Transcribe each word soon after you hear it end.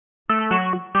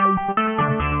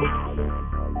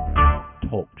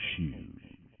Shoe.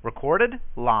 Recorded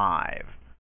live.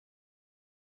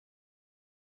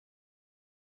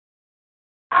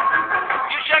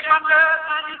 You shake my nerves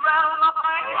and you rattle my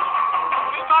brain.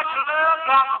 You got your love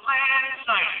like a man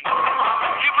insane.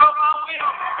 You broke my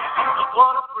will,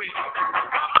 what a freak.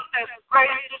 That's the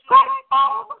greatest thing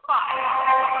all the fight.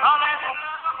 All that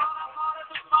love, all I wanted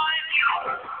to find you.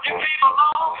 You came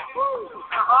along,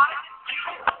 right?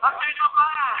 I changed your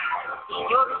mind.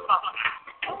 You're the fun.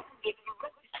 It's the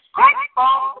greatest thing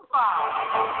all the fight.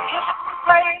 Just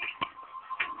great.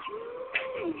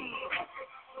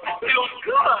 Feels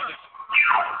good.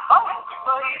 Oh,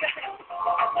 baby.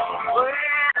 Well,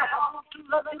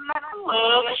 loving like I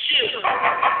love a shoe.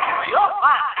 You're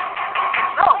fine.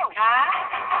 So kind.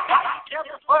 Tell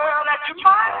this world that you're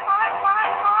mine.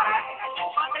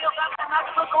 My nails got the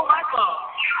nice look on my glove.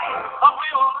 Up we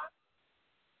are.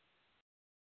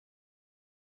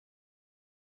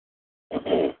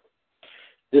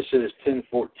 This is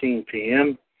 10:14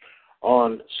 p.m.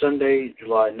 on Sunday,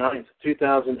 July 9th,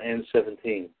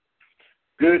 2017.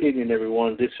 Good evening,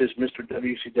 everyone. This is Mr.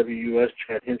 WCWUS,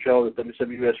 Chad Henshaw, the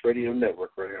WCWUS Radio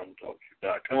Network, right here on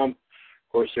TalkShoe.com.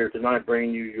 Of course, here tonight,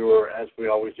 bringing you your, as we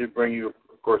always do, bring you,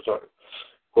 of course,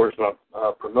 my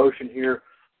promotion here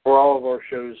for all of our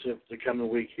shows of the coming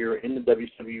week here in the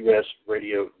WCWUS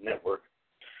Radio Network.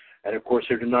 And, of course,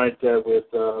 here tonight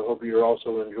hope you're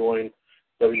also enjoying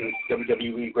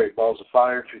WWE Great Balls of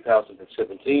Fire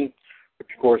 2017,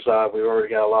 which, of course, we've already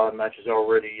got a lot of matches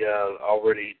already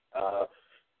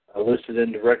listed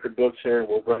in the record books here, and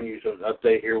we'll bring you some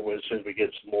update here as soon as we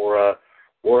get some more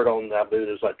word on that. I believe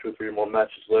there's like 2 or 3 more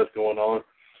matches left going on,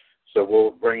 so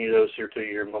we'll bring you those here to you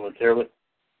here momentarily.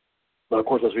 But, of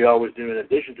course, as we always do, in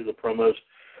addition to the promos,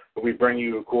 we bring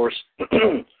you, of course,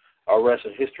 our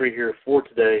wrestling history here for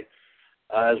today,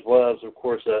 as well as, of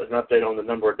course, an update on the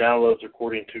number of downloads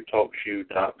according to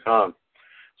TalkShoe.com.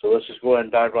 So let's just go ahead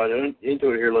and dive right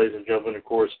into it here, ladies and gentlemen. Of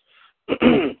course,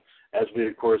 as we,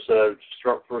 of course,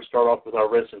 start off with our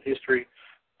wrestling history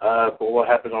for what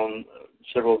happened on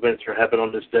several events that happened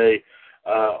on this day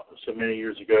so many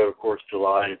years ago, of course,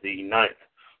 July the 9th.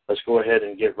 Let's go ahead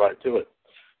and get right to it.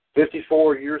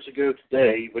 54 years ago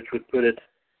today, which would put it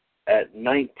at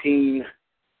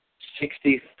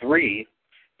 1963,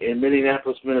 in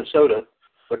Minneapolis, Minnesota,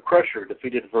 the Crusher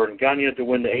defeated Vern Gagne to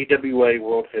win the AWA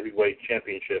World Heavyweight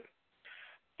Championship.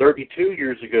 32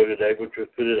 years ago today, which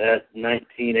would put it at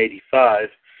 1985,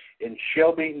 in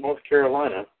Shelby, North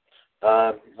Carolina,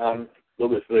 I'm a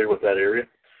little bit familiar with that area,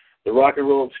 the Rock and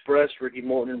Roll Express, Ricky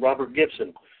Morton and Robert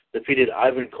Gibson, defeated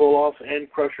Ivan Koloff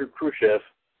and Crusher Khrushchev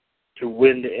to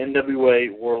win the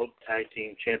NWA World Tag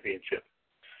Team Championship.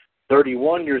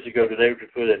 31 years ago today, which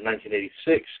would put it at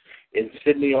 1986, in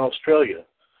Sydney, Australia,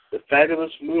 the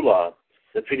Fabulous Moolah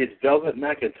defeated Velvet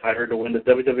McIntyre to win the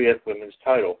WWF Women's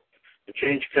title. The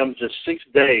change comes just 6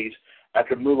 days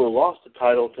after Moolah lost the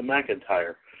title to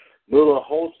McIntyre. Moolah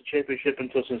holds the championship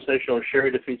until Sensational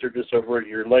Sherry defeats her just over a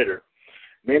year later.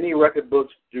 Many record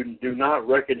books do not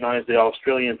recognize the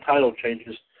Australian title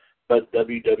changes, but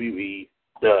WWE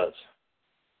does.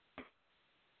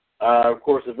 Of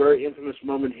course, a very infamous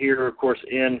moment here, of course,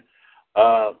 in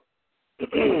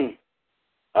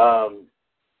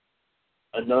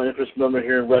another infamous moment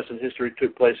here in wrestling history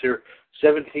took place here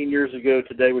 17 years ago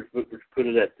today, which put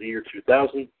it at the year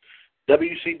 2000.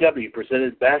 WCW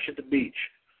presented Bash at the Beach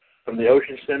from the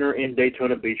Ocean Center in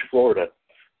Daytona Beach, Florida.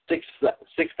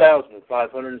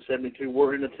 6,572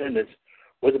 were in attendance,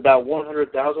 with about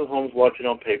 100,000 homes watching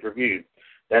on pay-per-view.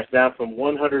 That's down from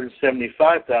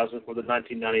 175,000 for the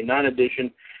 1999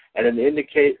 edition, and an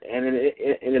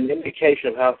indication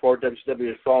of how far WCW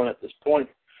has fallen at this point,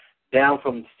 down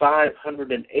from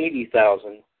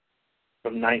 580,000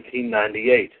 from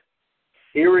 1998.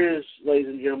 Here is, ladies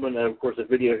and gentlemen, of course, a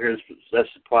video here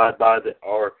that's supplied by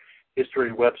our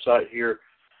history website here.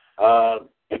 A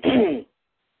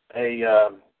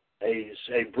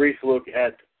brief look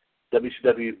at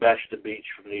WCW Bash at the Beach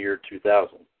from the year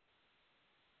 2000.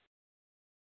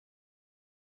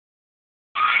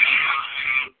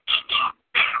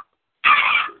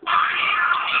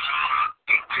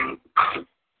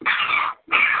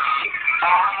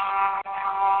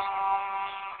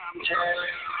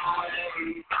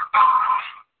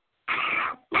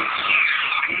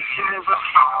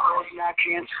 I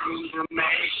can't seem to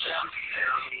make them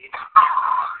fade.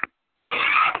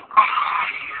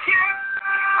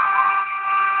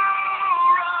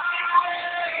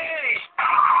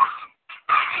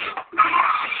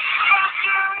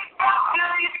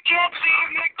 You can't seem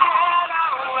to get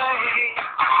away.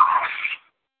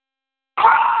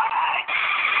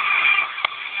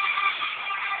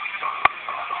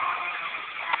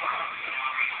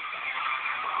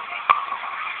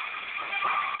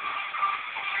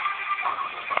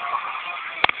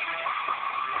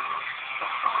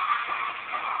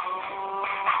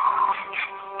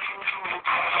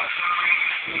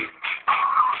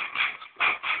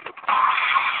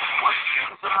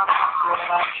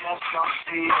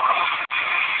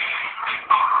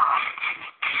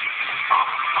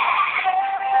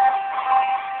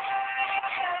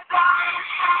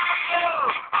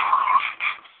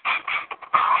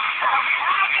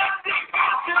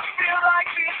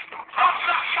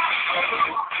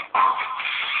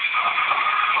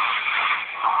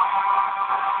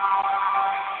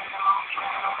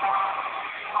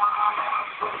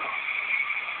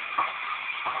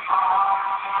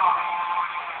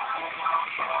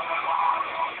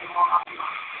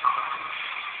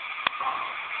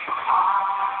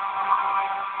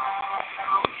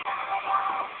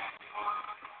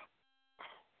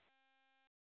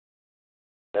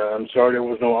 I'm sorry there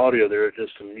was no audio there,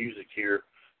 just some music here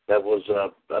that was,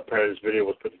 apparently this video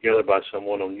was put together by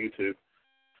someone on YouTube.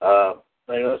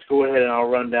 Let's go ahead and I'll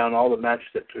run down all the matches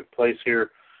that took place here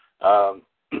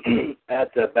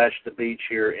at Bash at the Beach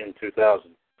here in 2000.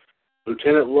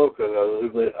 Lieutenant Loco,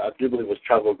 who I do believe was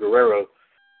Chavo Guerrero,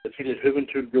 defeated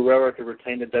Juventud Guerrero to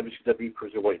retain the WCW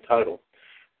Cruiserweight title.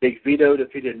 Big Vito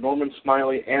defeated Norman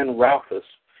Smiley and Ralphus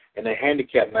in a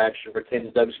handicap match to retain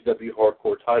the WCW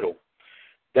Hardcore title.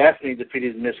 Daphne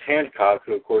defeated Miss Hancock,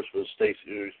 who of course was Stacy,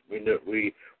 who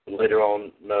we later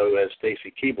on know as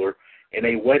Stacy Keibler, in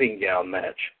a wedding gown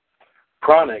match.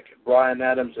 Chronic, Brian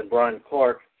Adams and Brian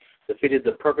Clark defeated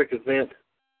the Perfect Event,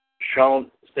 Sean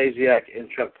Stasiak and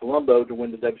Chuck Palumbo to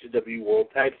win the WCW World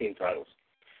Tag Team titles.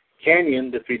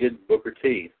 Canyon defeated Booker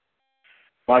T.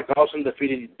 Mike Awesome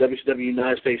defeated WCW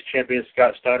United States Champion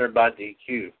Scott Steiner by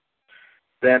DQ.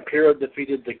 Vampiro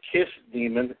defeated the Kiss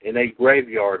Demon in a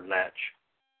graveyard match.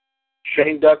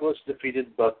 Shane Douglas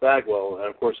defeated Buff Bagwell, and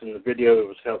of course in the video it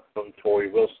was help from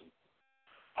Torrie Wilson.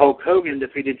 Hulk Hogan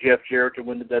defeated Jeff Jarrett to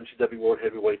win the WCW World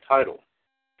Heavyweight title.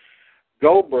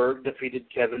 Goldberg defeated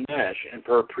Kevin Nash, and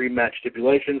per pre-match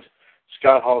stipulations,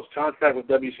 Scott Hall's contract with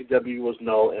WCW was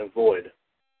null and void.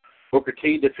 Booker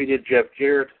T defeated Jeff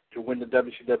Jarrett to win the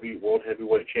WCW World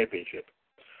Heavyweight Championship.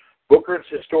 Booker's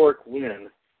historic win,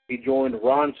 he joined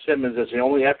Ron Simmons as the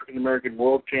only African-American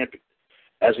world champion,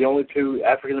 as the only two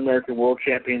African-American world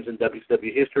champions in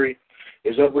WCW history,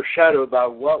 is overshadowed by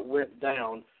what went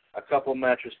down a couple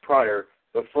matches prior,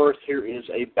 but first here is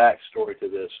a backstory to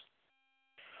this.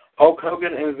 Hulk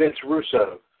Hogan and Vince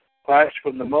Russo clashed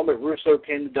from the moment Russo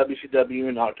came to WCW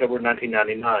in October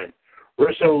 1999.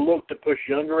 Russo looked to push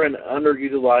younger and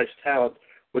underutilized talent,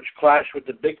 which clashed with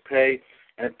the big pay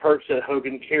and perks that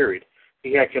Hogan carried.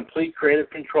 He had complete creative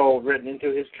control written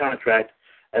into his contract,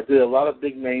 as did a lot of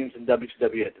big names in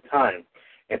WCW at the time.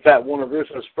 In fact, one of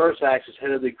Russo's first acts as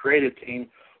head of the creative team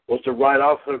was to write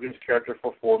off Hogan's character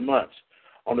for 4 months.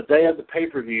 On the day of the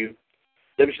pay-per-view,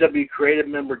 WCW creative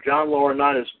member John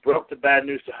Laurinaitis broke the bad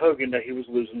news to Hogan that he was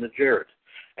losing to Jarrett,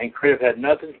 and creative had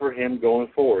nothing for him going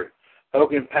forward.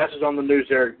 Hogan passes on the news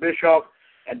to Eric Bischoff,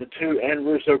 and the two and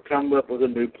Russo come up with a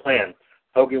new plan.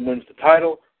 Hogan wins the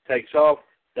title, takes off,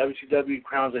 WCW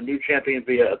crowns a new champion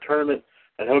via a tournament,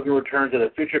 and Hogan returns at a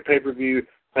future pay-per-view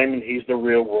claiming he's the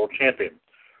real world champion.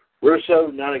 Russo,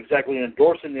 not exactly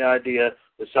endorsing the idea,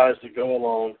 decides to go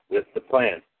along with the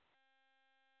plan.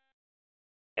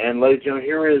 And ladies and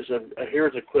gentlemen,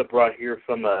 here's a clip right here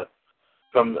from the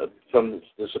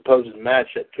supposed match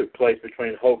that took place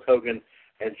between Hulk Hogan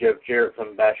and Jeff Jarrett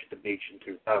from Bash at the Beach in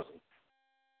 2000.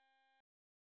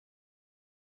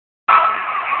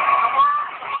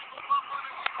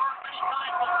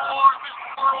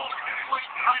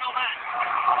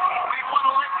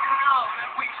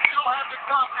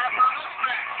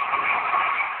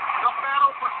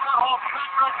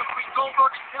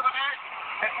 Goldberg and Kevin Nash,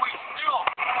 and we still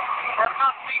have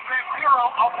not seen Vampiro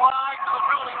arrive to the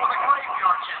building with a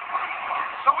graveyard yet.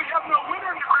 So we have no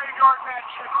winner in the graveyard match.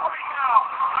 And right now,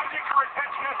 I think our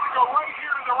attention has to go right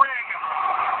here to the ring.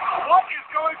 What is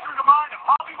going through the mind of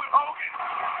Hollywood Hogan?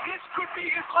 This could be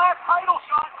his last title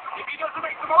shot if he doesn't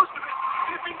make the most of it.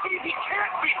 If indeed he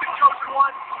can't beat the Chosen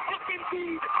One, if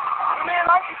indeed the man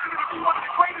I consider to be one of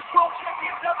the greatest world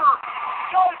champions ever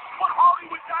does put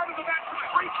Hollywood down to the match for the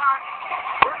 3 times,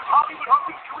 where does Hollywood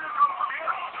Hogan's career go from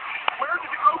here? Where does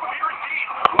it go from here indeed?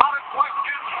 A lot of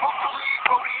questions, hopefully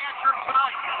will be answered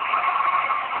tonight.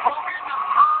 Hogan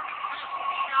earned this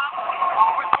shot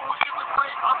with the win of the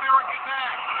great American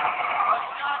man. A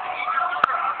shot he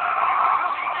deserved.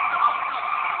 Will he make the most of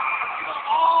it? You know,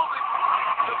 all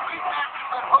the big matches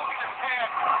that Hogan has had,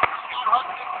 Scott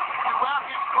Hudson, throughout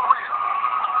his career,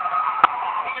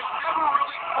 he has never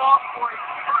really fought for a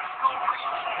personal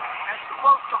reach as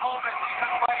close to home as he's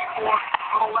been fighting for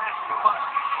the last 2 months.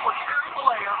 For Terry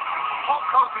Bollea, Hulk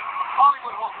Hogan,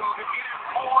 Hollywood Hulk Hogan, it is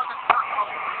more than personal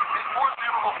and more than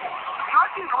ever before.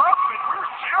 Not to interrupt, but where's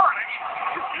Jared? I mean,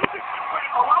 his music's been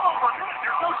playing for well over a minute.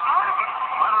 There's no sign of it.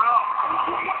 I don't know.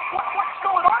 What's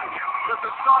going on here?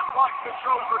 This is not like the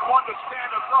Chosen One to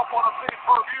stand us up on a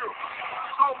pay-per-view.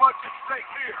 So much at stake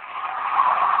here.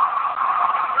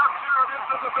 Jeff Jarrett is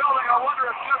in the building. I wonder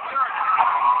if Jeff Jarrett...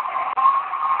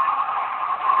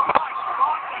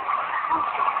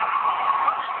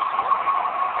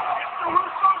 Mr.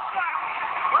 Russo's back.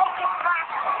 Welcome back.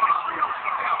 Mr.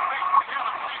 Russo. Thanks for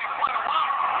having seen him quite a while.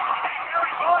 And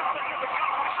Gary Boston in the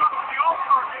couple show of the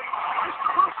All-Star game. Mr.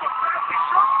 Russo back. His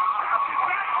shirt is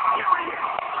back. Here he is.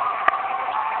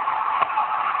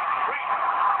 Wait.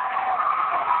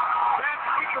 Then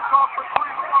we can talk for 3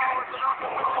 more hours about the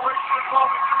situation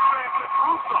involving two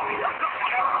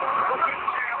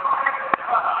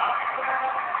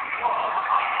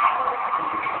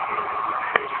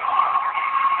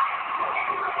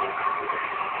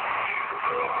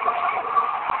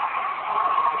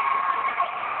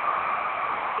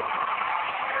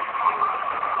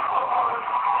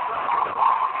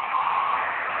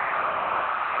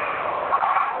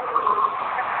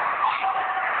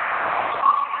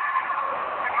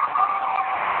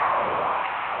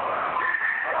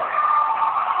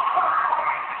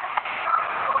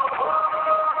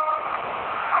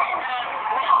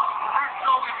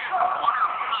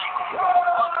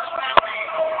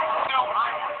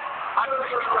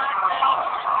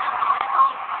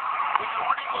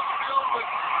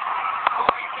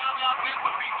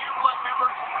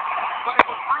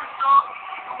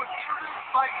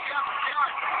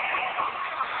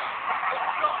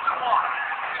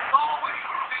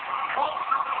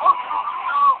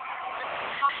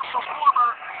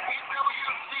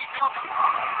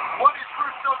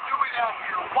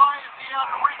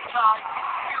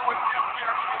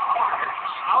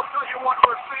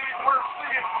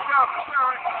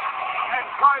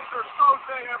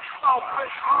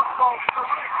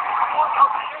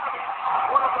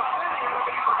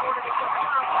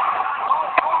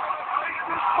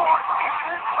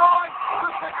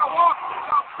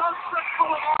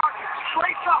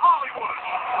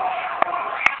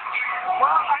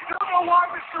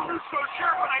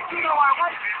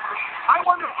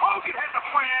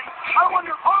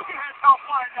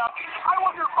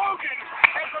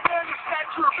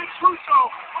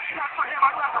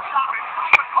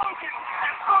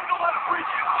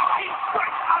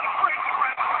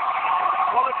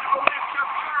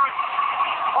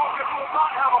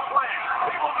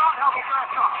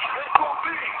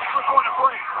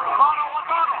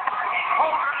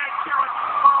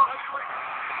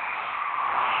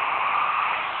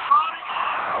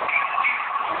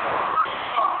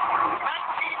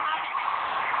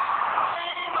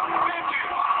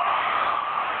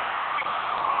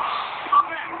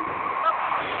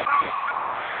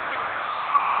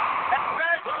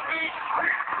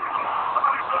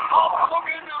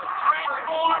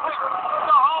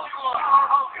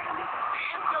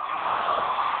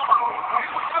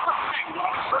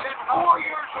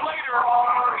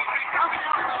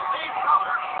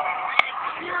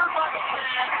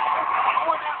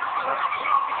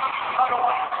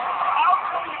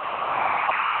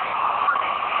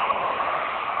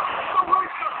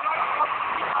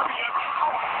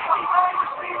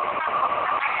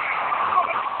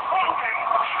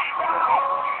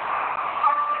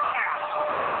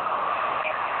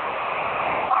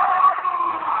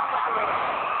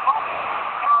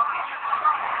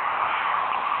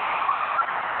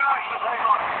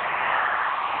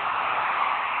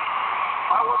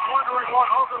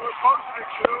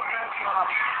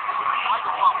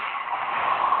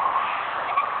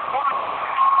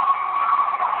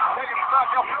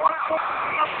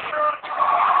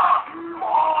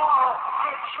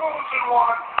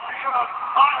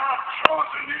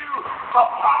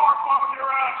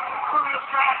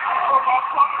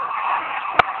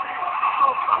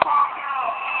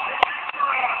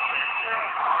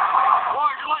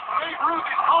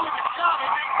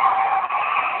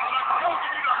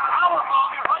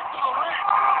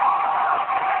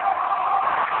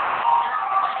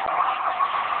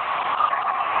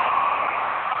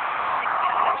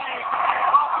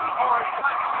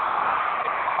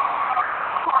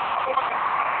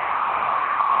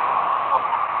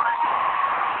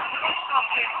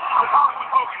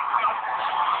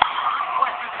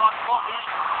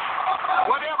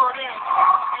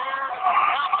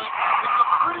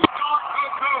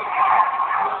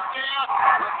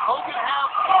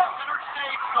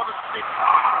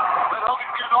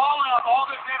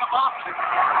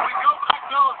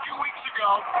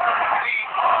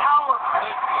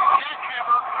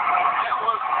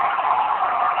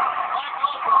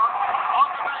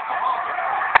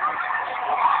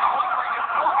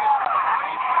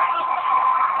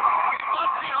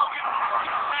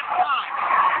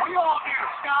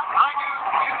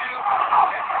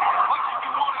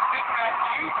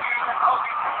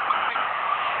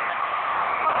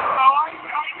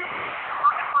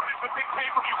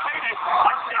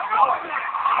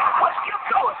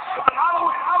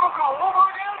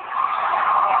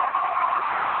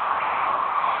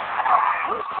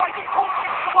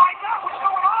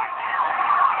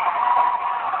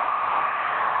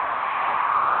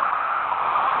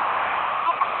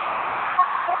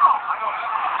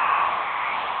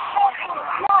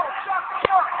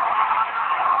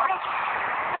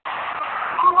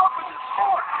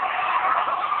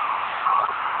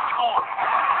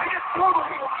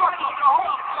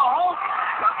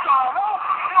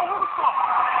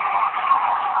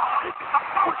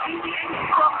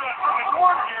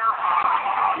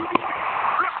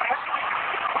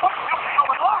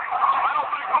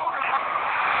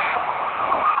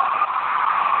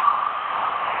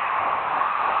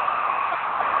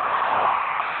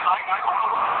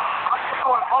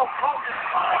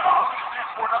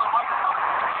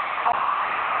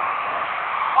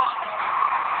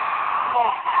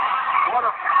What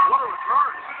a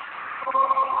return.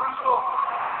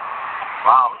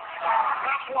 Wow.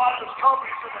 That's why this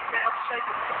company's in the damn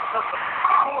sacred system.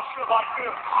 Bullshit like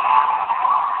this.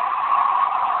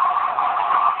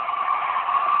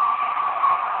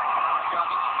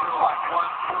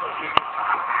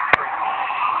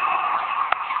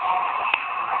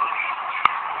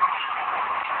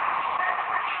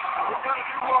 We've got a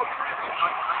new world champion.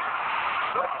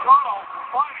 Let's go.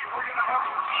 Finally, we're going to have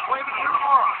to wave it here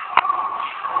tomorrow.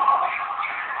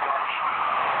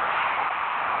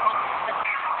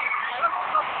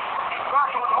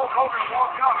 Back when Hulk Hogan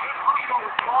walked out, his Russo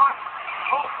was gone.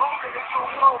 Hulk Hogan is the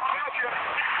world champion.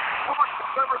 How much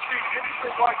has never seen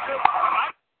anything like this?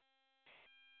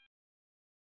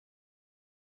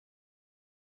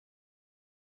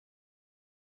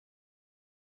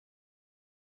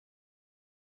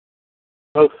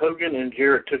 Both Hogan and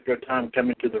Jarrett took their time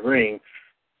coming to the ring.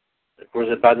 Of course,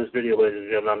 by this video, ladies and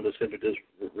gentlemen, I'm just simply just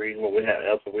reading what we have.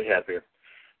 That's what we have here.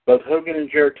 Both Hogan and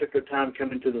Jarrett took their time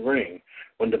coming to the ring.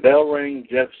 When the bell rang,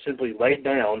 Jeff simply laid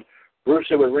down.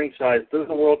 Russo at ringside threw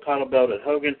the world title belt at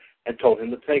Hogan and told him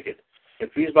to take it.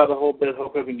 Confused by the whole bit,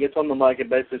 Hulk Hogan gets on the mic and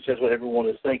basically says what everyone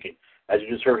is thinking. As you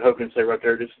just heard Hogan say right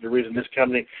there, this is the reason this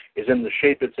company is in the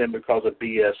shape it's in because of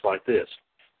BS like this.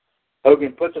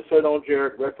 Hogan puts a foot on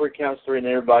Jarrett, referee counts 3, and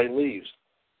everybody leaves.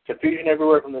 Confusion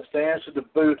everywhere from the stands to the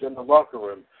booth and the locker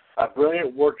room. A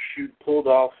brilliant work shoot pulled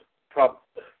off,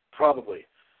 probably.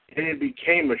 It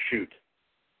became a shoot,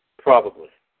 probably.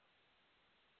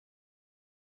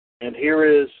 And here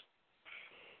is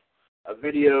a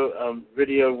video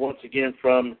once again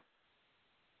from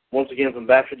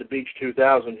Bash at the Beach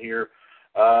 2000 here.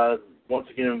 Once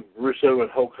again, Russo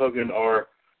and Hulk Hogan are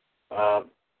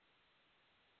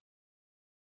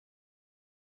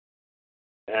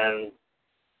and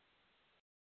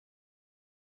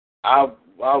I'll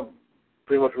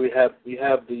pretty much we have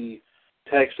the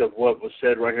text of what was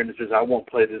said right here, and it says I won't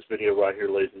play this video right here,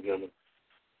 ladies and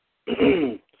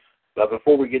gentlemen. But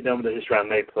before we get done with the history, I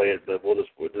may play it, but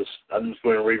I'm just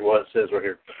going to read what it says right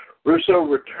here. Russo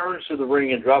returns to the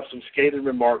ring and drops some scathing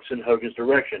remarks in Hogan's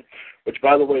direction, which,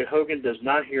 by the way, Hogan does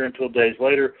not hear until days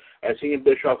later, as he and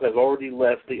Bischoff have already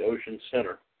left the Ocean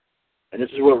Center. And this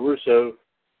is what Russo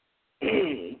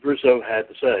had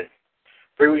to say.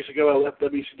 3 weeks ago, I left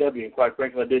WCW, and quite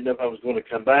frankly, I didn't know if I was going to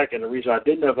come back. And the reason I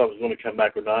didn't know if I was going to come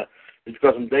back or not is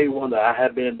because from day one that I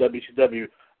have been in WCW,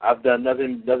 I've done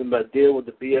nothing but deal with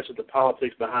the BS of the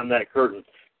politics behind that curtain.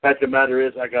 The fact of the matter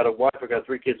is, I got a wife, I got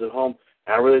 3 kids at home,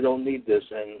 and I really don't need this,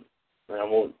 and I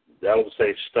won't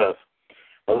say stuff.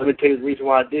 But let me tell you the reason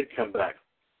why I did come back.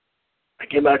 I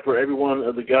came back for every one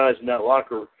of the guys in that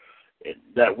locker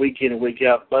that week in and week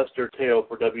out bust their tail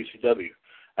for WCW.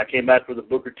 I came back for the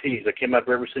Booker T's. I came back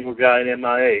for every single guy in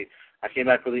MIA. I came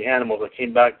back for the Animals. I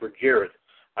came back for Jarrett.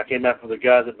 I came back for the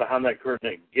guys that behind that curtain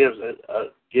that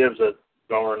gives a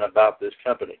darn about this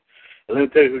company. And let me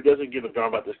tell you who doesn't give a darn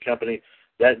about this company,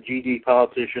 that GD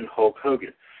politician Hulk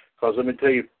Hogan. Because let me tell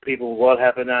you, people, what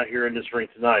happened out here in this ring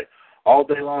tonight. All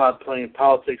day long I'm playing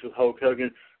politics with Hulk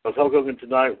Hogan, because Hulk Hogan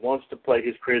tonight wants to play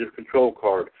his creative control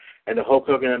card. And the Hulk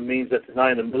Hogan means that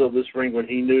tonight in the middle of this ring when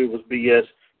he knew it was BS,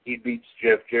 he beats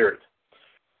Jeff Jarrett.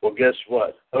 Well, guess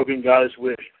what? Hogan got his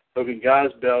wish. Hogan got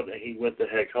his belt, and he went the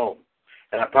heck home.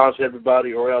 And I promise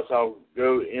everybody, or else I'll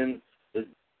go in the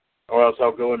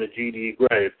GD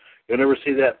grave. You'll never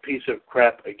see that piece of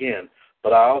crap again.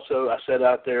 But I sat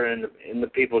out there and the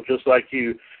people just like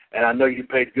you, and I know you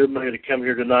paid good money to come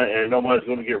here tonight, and nobody's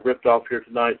going to get ripped off here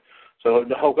tonight. So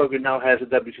the Hulk Hogan now has a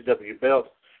WCW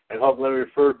belt, and Hulk, let me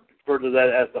refer to that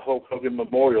as the Hulk Hogan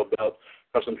Memorial Belt,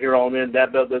 because from here on in,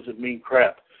 that belt doesn't mean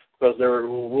crap, because there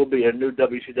will be a new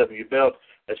WCW belt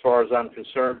as far as I'm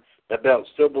concerned. That belt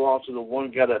still belongs to the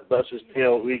one guy that busts his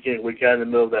tail week in, week out in the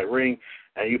middle of that ring,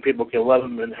 and you people can love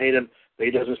him and hate him, but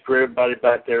he doesn't screw everybody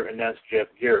back there, and that's Jeff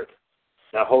Jarrett.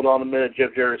 Now, hold on a minute.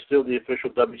 Jeff Jarrett is still the official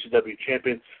WCW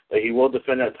champion, but he will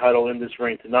defend that title in this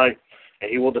ring tonight,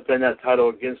 and he will defend that title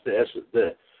against the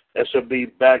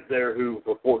SOB back there who,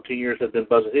 for 14 years, has been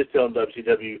buzzing his tail in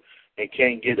WCW and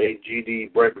can't get a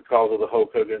GD break because of the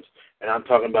Hulk Hogan's, and I'm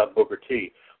talking about Booker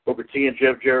T. Booker T and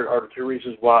Jeff Jarrett are the 2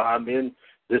 reasons why I'm in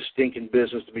this stinking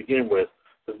business to begin with.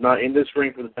 If not in this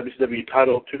ring for the WCW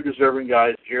title, 2 deserving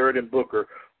guys, Jarrett and Booker,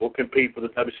 will compete for the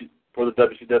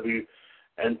WCW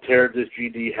and tear this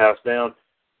GD house down.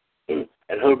 And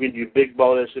Hogan, you big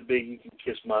ball SOB, you can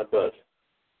kiss my butt.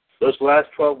 Those last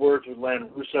 12 words would land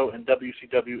Russo and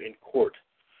WCW in court.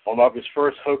 On August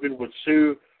 1st, Hogan would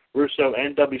sue Russo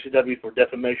and WCW for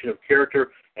defamation of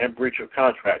character and breach of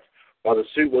contract. While the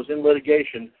suit was in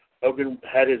litigation, Russo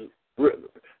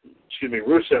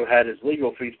had his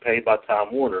legal fees paid by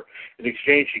Time Warner. In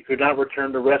exchange, he could not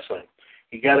return to wrestling.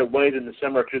 He got it waived in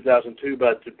December of 2002,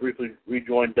 but to briefly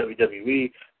rejoin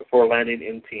WWE before landing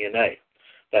in TNA.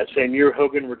 That same year,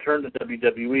 Hogan returned to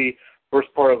WWE,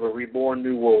 first part of a reborn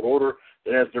New World Order,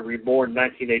 then as the reborn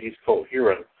 1980s cult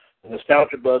hero. The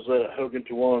nostalgia buzz led Hogan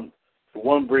to one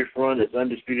brief run as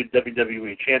undisputed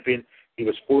WWE champion. He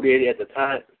was 48 at the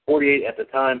time,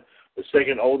 the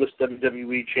second oldest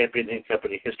WWE champion in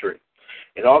company history.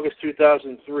 In August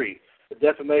 2003, the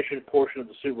defamation portion of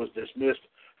the suit was dismissed,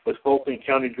 with Fulton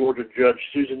County, Georgia Judge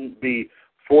Susan B.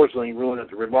 Forsling ruling that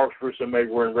the remarks Russo made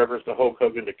were in reference to Hulk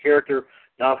Hogan the character,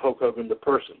 not Hulk Hogan the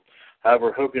person.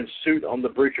 However, Hogan's suit on the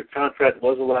breach of contract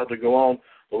was allowed to go on.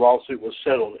 The lawsuit was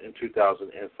settled in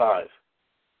 2005.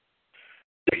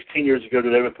 16 years ago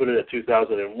today, we put it at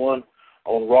 2001.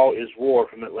 On Raw is War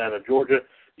from Atlanta, Georgia.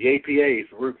 The APA's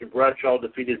Rook and Bradshaw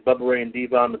defeated Bubba Ray and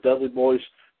Devon, the Dudley Boys,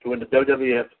 to win the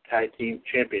WWF Tag Team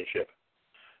Championship.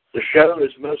 The show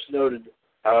is most noted,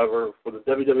 however, for the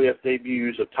WWF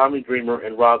debuts of Tommy Dreamer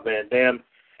and Rob Van Dam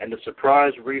and the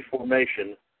surprise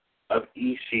reformation of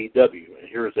ECW. And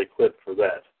here is a clip for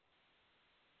that.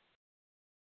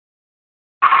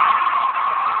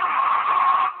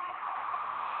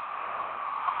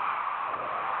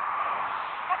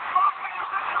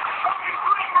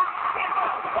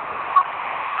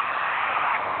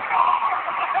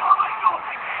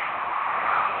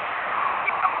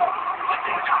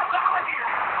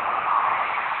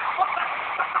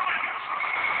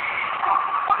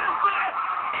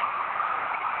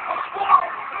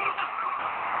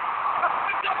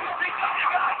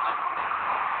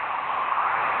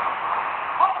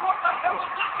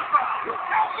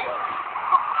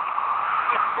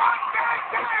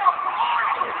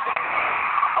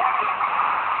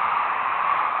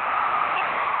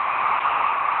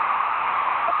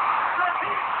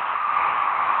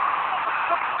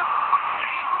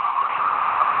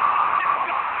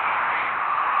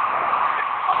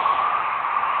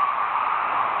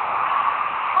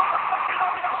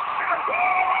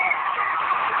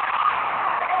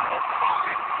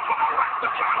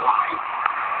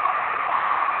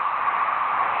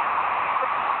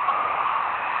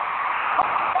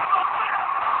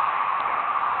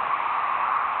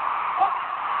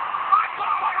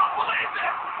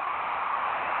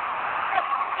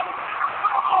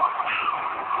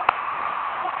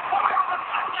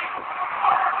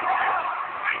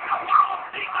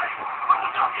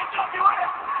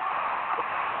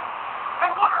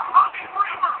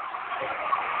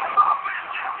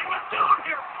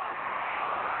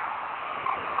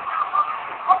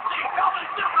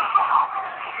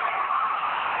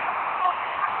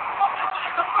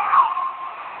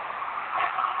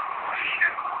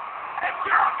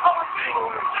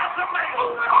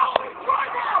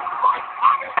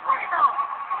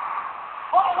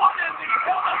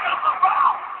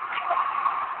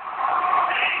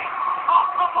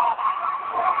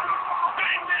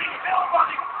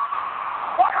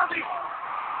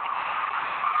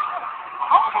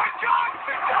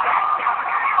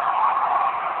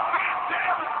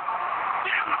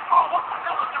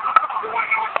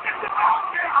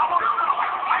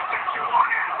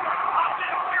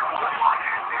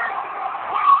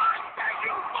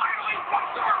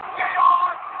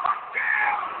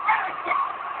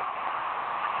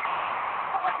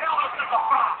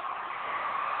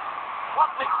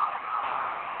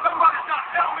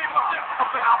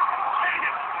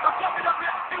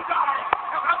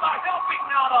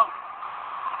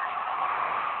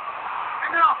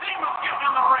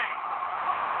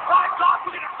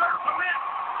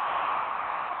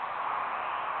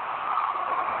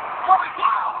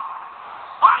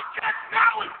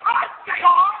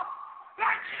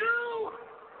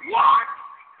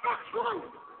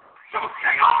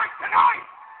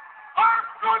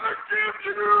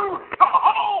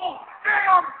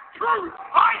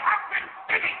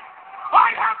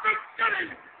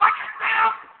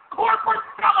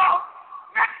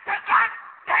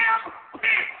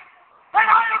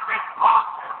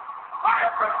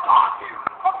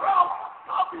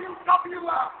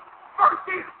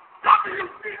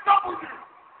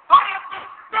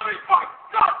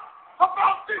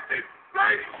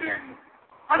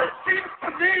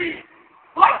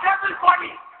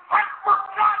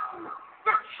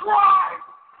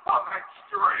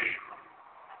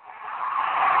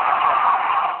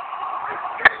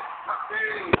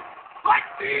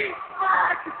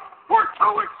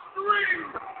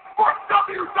 For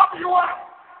WWF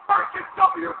versus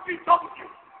WCW.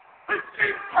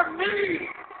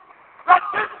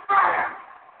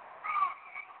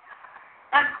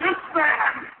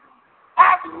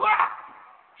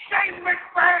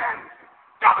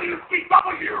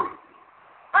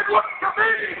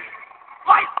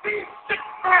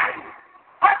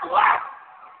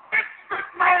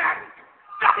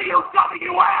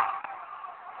 WWF.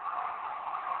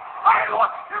 It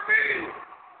looks to me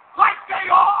like they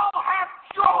all have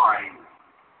joined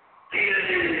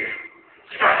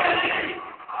EPISODE222.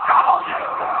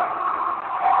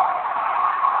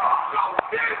 So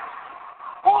this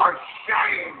for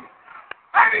shame.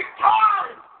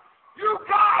 Anytime you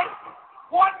guys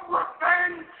want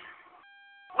revenge,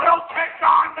 we'll take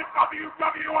on the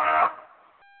WWF.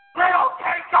 We'll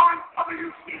take on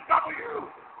WCW.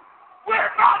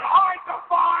 We're not hard to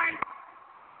find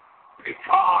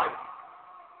because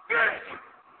this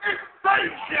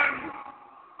invasion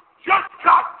just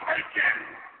got taken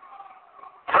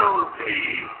to the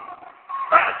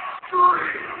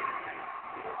extreme.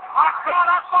 I thought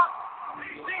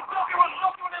ECW was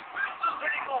not doing his business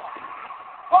anymore.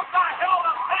 What the hell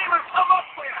does Heyman come up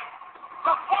with?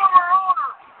 The former owner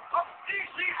of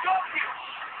ECW.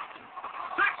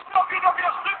 6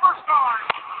 WWF superstars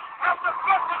have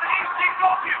defected to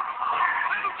ECW. 2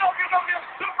 WWF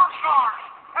superstars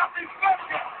have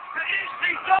defected to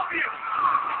ECW.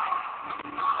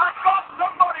 I thought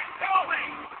somebody tell me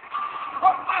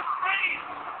what this means.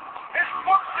 It's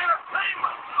sports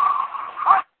entertainment.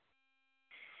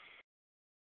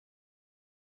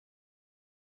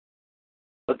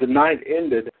 But the night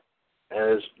ended,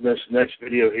 as this next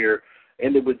video here,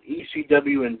 ended with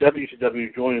ECW and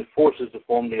WCW joining forces to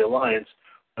form the alliance,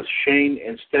 with Shane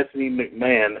and Stephanie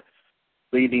McMahon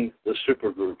leading the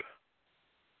supergroup.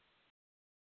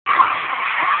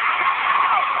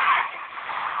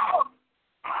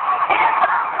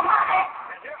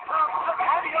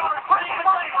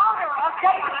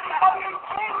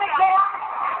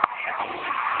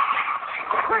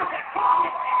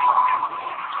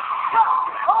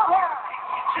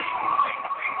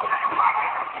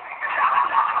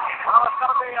 Well, it's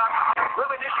going to be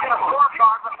really need to get a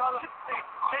scorecard because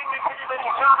King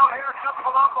Mexicano here comes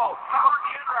Colombo. Howard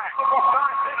Henry. Star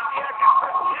 60X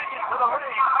to the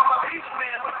ring. These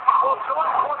men will join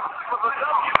forces for the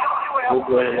WWF. We'll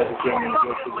go ahead and let the gentleman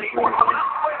go to the ring.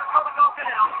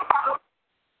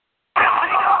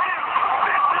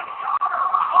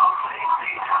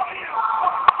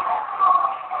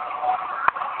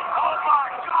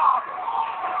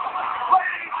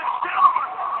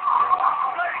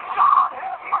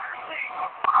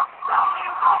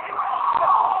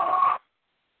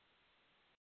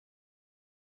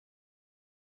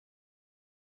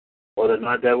 What a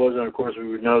night that was, and of course we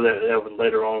would know that that would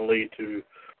later on lead to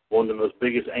one of the most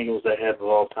biggest angles they have of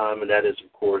all time, and that is,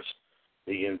 of course,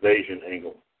 the invasion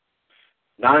angle.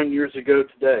 9 years ago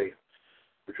today,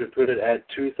 which would put it at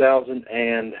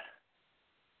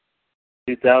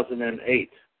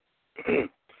 2008,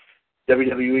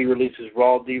 WWE releases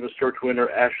Raw Divas Search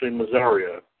winner Ashley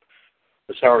Masario.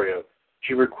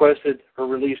 She requested her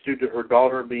release due to her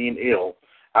daughter being ill.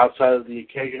 Outside of the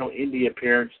occasional indie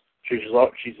appearance, she's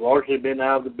largely been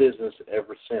out of the business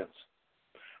ever since.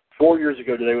 4 years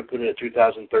ago today, we put it at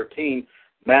 2013,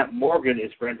 Matt Morgan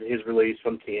is granted his release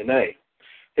from TNA.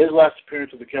 His last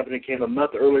appearance with the company came a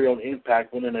month earlier on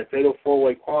Impact, winning a fatal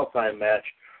four-way qualifying match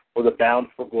for the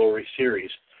Bound for Glory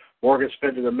series. Morgan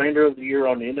spent the remainder of the year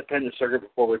on the independent circuit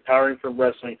before retiring from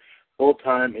wrestling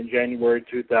full-time in January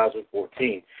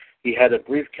 2014. He had a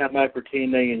brief comeback for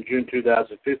TNA in June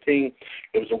 2015.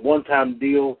 It was a one-time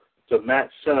deal so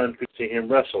Matt's son could see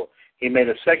him wrestle. He made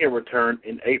a second return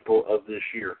in April of this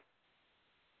year.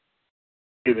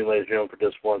 Excuse me, ladies and gentlemen, for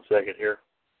just 1 second here.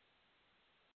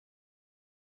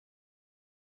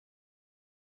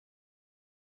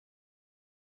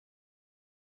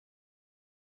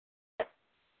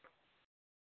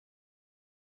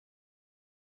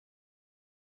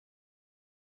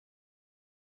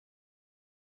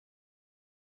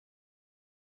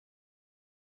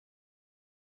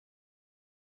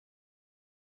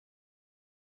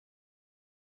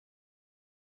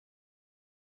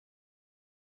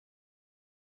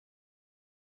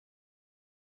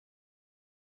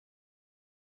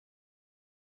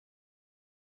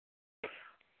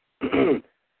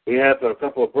 We have a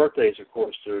couple of birthdays, of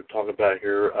course, to talk about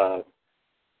here.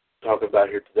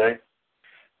 Today.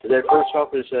 Today, first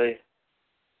off, is a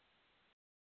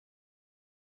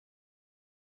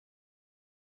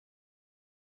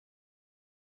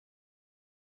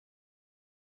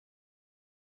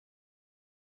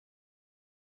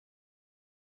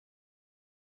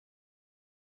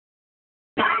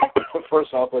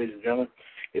first off, ladies and gentlemen,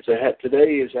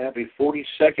 today is a happy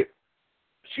 42nd,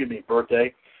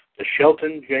 birthday to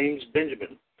Shelton James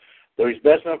Benjamin. Though he's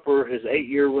best known for his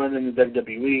 8-year run in the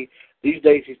WWE, these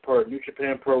days he's part of New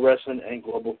Japan Pro Wrestling and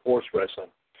Global Force Wrestling.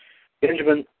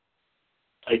 Benjamin,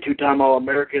 a 2-time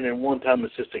All-American and 1-time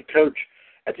assistant coach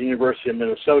at the University of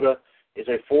Minnesota, is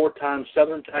a 4-time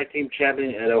Southern Tag Team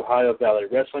Champion at Ohio Valley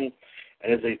Wrestling,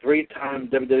 and is a 3-time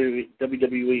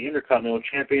WWE Intercontinental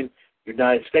Champion,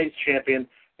 United States Champion,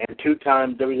 and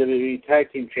 2-time WWE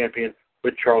Tag Team Champion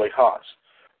with Charlie Haas.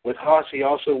 With Haas, he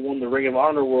also won the Ring of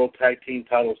Honor World Tag Team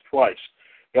titles twice.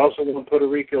 He also won Puerto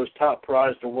Rico's top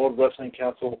prize, the World Wrestling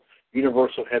Council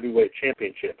Universal Heavyweight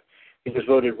Championship. He was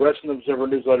voted Wrestling Observer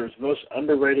Newsletter's most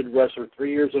underrated wrestler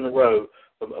 3 years in a row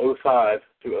from 2005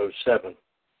 to 2007.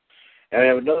 And I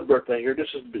have another birthday here.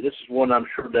 This is one I'm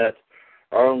sure that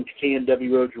our own Ken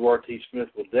W.O. T. Smith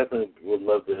would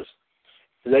love this.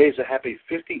 Today is a happy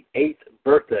 58th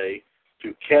birthday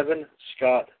to Kevin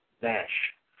Scott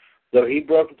Nash. Though he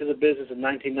broke into the business in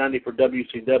 1990 for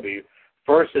WCW,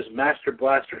 first as Master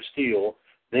Blaster Steel,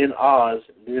 then Oz,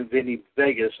 then Vinny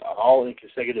Vegas, all in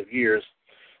consecutive years,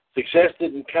 success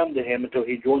didn't come to him until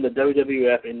he joined the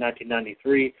WWF in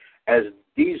 1993 as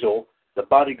Diesel, the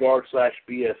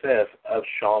bodyguard/BFF of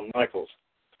Shawn Michaels.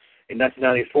 In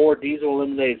 1994, Diesel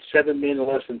eliminated 7 men in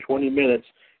less than 20 minutes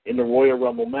in the Royal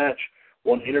Rumble match,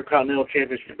 won the Intercontinental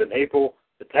Championship in April,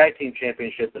 the Tag Team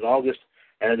Championship in August,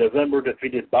 and in November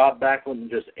defeated Bob Backlund in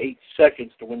just 8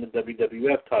 seconds to win the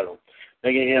WWF title,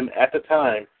 making him at the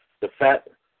time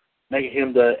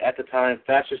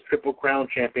fastest Triple Crown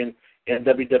champion in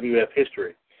WWF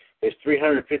history. His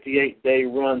 358-day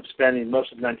run spanning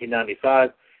most of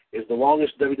 1995 is the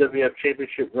longest WWF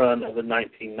championship run of the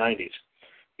 1990s.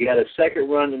 He had a second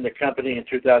run in the company in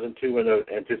 2002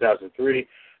 and 2003,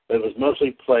 but it was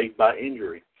mostly plagued by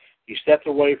injury. He stepped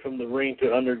away from the ring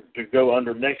to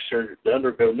undergo neck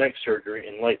surgery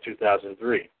in late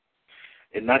 2003.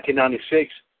 In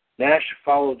 1996, Nash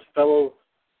followed fellow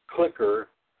clicker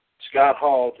Scott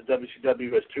Hall to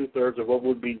WCW as 2/3 of what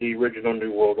would be the original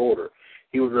New World Order.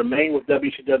 He would remain with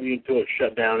WCW until it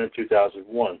shut down in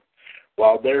 2001.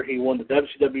 While there, he won the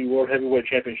WCW World Heavyweight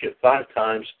Championship 5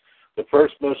 times. The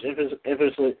first most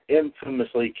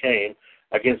infamously came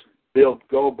against Bill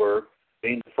Goldberg,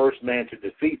 being the first man to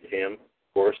defeat him,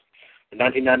 of course, the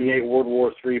 1998 World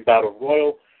War III Battle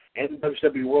Royal, and the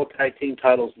WCW World Tag Team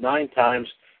titles 9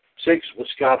 times, 6 with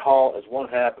Scott Hall as one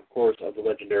half, of course, of the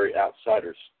legendary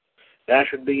Outsiders.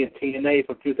 Nash would be in TNA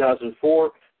from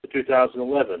 2004 to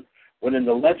 2011, winning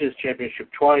the Legends Championship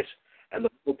twice and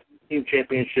the World Team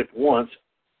Championship once.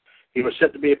 He was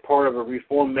set to be a part of a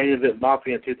reformed Main Event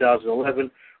Mafia in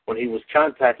 2011 when he was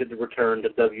contacted to return to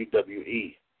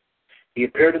WWE. He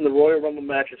appeared in the Royal Rumble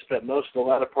match and spent most of the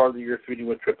latter part of the year feuding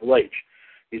with Triple H.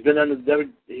 He's been under the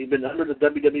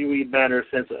WWE banner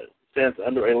since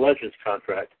under a Legends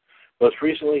contract. Most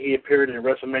recently, he appeared in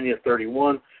WrestleMania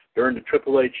 31 during the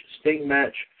Triple H Sting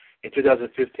match. In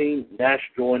 2015, Nash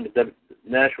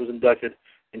was inducted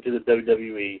into the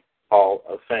WWE Hall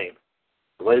of Fame.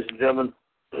 Ladies and gentlemen,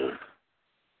 excuse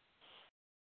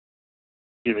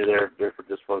me there for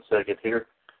just 1 second here.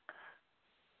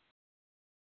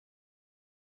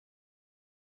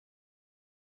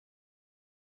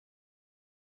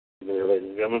 Ladies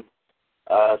and gentlemen,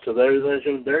 so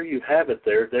there you have it.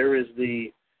 There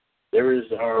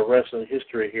is our wrestling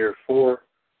history here for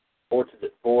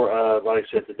like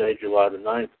I said, today, July the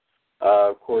 9th.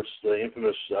 Of course, the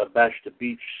infamous Bash the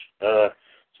Beach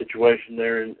situation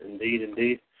there.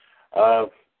 Indeed.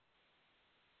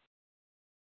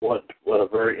 What a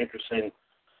very interesting,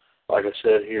 like I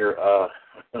said here.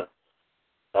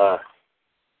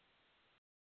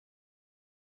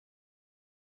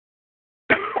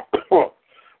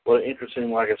 What an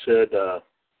interesting, like I said,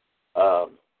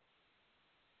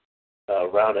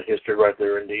 round of history right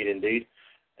there, indeed.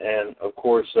 And of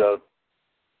course, the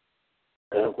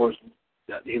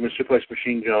Human Suplex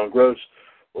Machine, John Gross,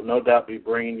 will no doubt be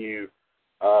bringing you,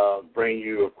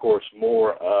 of course,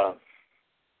 more.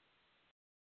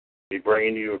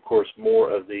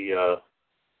 More of the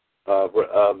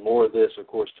more of this, of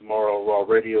course, tomorrow on Raw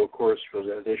Radio, of course, because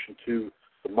in addition to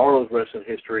tomorrow's wrestling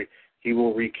history, he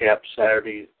will recap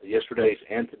yesterday's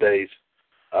and today's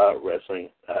wrestling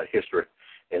history,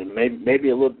 and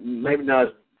maybe not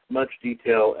as much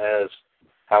detail as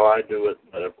how I do it,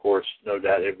 but of course, no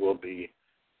doubt it will be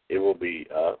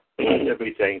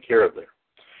taken care of there.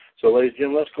 So, ladies and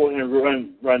gentlemen, let's go ahead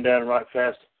and run down right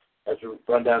fast as we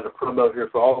run down the promo here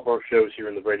for all of our shows here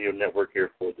in the radio network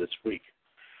here for this week.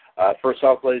 First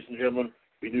off, ladies and gentlemen,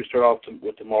 we do start off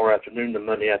with tomorrow afternoon, the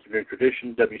Monday afternoon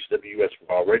tradition, WCWUS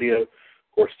Raw Radio. Of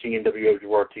course,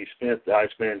 TNWO T. Smith, the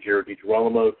Iceman, Jared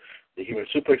DiGirolamo, the Human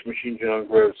Suplex Machine, John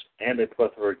Gross, and a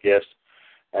plethora of guests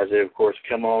as they, of course,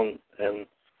 come on and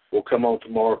will come on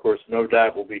tomorrow. Of course, no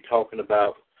doubt we'll be talking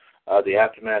about the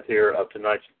aftermath here of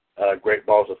tonight's Great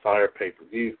Balls of Fire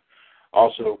pay-per-view.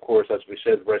 Also, of course, as we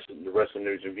said, the wrestling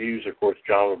news and views. Of course,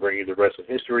 John will bring you the wrestling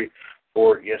history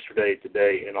for yesterday,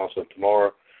 today, and also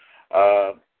tomorrow.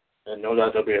 And no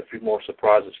doubt there'll be a few more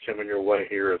surprises coming your way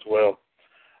here as well,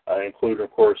 including,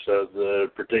 of course,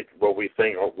 what we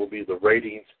think will be the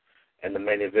ratings and the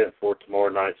main event for tomorrow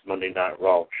night's Monday Night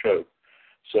Raw show.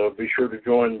 So be sure to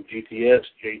join GTS,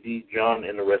 JD, John,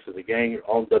 and the rest of the gang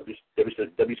on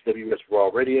WCWUS Raw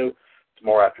Radio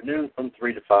tomorrow afternoon from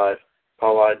 3 to 5.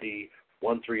 Call ID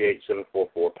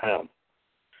 138744#.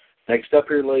 Next up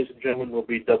here, ladies and gentlemen, will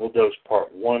be Double Dose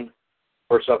Part 1.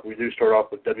 First up, we do start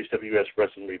off with WCWUS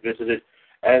Wrestling Revisited.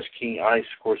 As King Ice,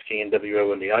 of course, King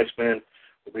NWO and the Iceman,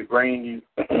 will be bringing you,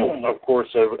 of course,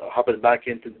 hopping back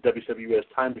into the WCWUS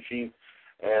time machine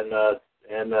and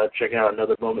checking out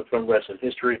another moment from wrestling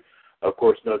history. Of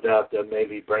course, no doubt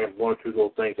maybe bringing one or two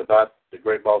little things about the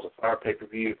Great Balls of Fire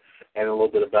pay-per-view and a little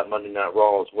bit about Monday Night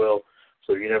Raw as well.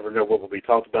 So you never know what will be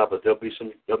talked about, but there'll be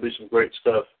some great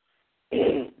stuff.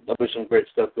 There'll be some great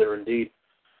stuff there indeed.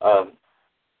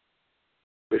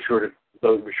 Be sure to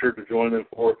join them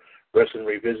for Wrestling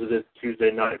Revisited Tuesday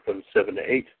night from 7 to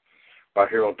 8 right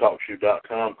here on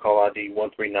TalkShoe.com. Call ID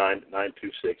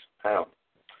 139926#.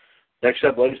 Next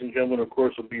up, ladies and gentlemen, of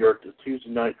course, will be our Tuesday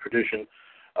night tradition,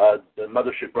 the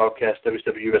mothership broadcast,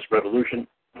 WCWUS Revolution.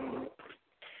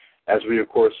 As we, of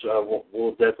course,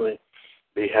 will definitely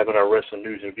be having our wrestling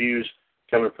news and views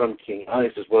coming from King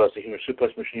Ice, as well as the Human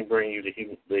Suplex Machine, bringing you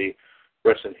the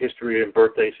wrestling history and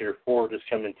birthdays here for this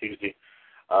coming Tuesday.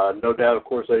 No doubt, of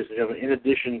course, ladies and gentlemen, in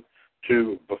addition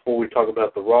to, before we talk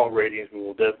about the Raw ratings, we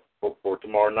will for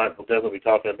tomorrow night, we'll definitely be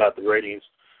talking about the ratings,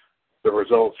 the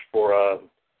results for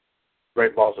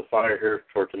Great Balls of Fire here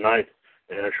for tonight,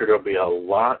 and I'm sure there'll be a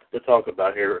lot to talk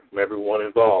about here from everyone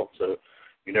involved. So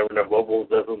you never know what we'll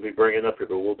definitely be bringing up here,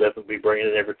 but we'll definitely be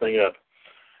bringing everything up.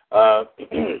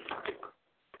 And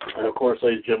of course,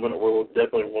 ladies and gentlemen, we will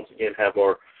definitely once again have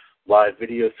our live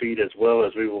video feed as well,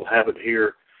 as we will have it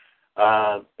here.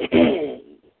 Have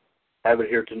it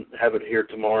here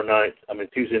tomorrow night.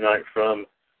 Tuesday night from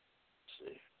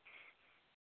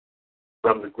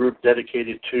the group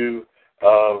dedicated to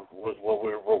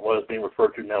what is being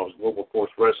referred to now as Global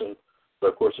Force Wrestling.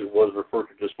 But of course, it was referred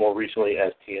to just more recently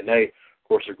as TNA. Of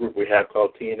course, the group we have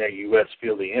called TNA US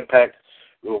Feel the Impact.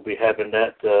 We will be having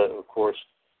that, of course,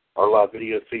 our live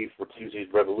video feed for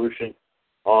Tuesday's Revolution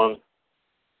on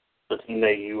the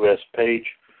TNA US page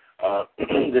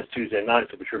this Tuesday night,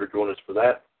 so be sure to join us for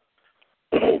that.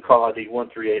 Call ID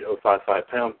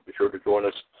 138055#. Be sure to join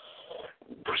us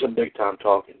for some big-time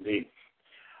talk indeed.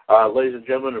 Ladies and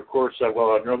gentlemen, of course,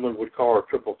 while I normally would call our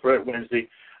Triple Threat Wednesday,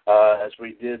 as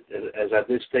I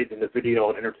did state in the video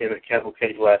on Entertainment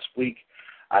Cavalcade last week,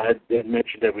 I did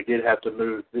mention that we did have to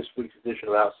move this week's edition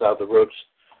of Outside the Ropes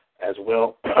as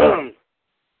well, of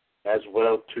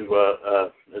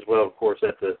course,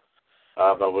 I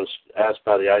was asked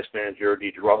by the Iceman, Jared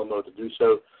DiGirolamo, to do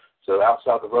so. So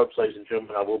Outside the Ropes, ladies and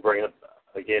gentlemen, I will bring it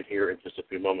again here in just a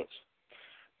few moments.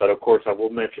 But, of course, I will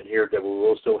mention here that we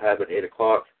will still have at 8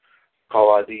 o'clock,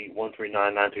 call ID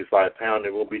 139925#.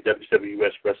 It will be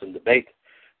WCWUS Wrestling Debate.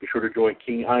 Be sure to join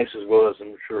King Ice, as well as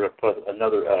I'm sure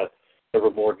another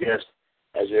several more guests,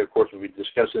 as they, of course, will be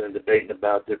discussing and debating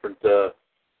about different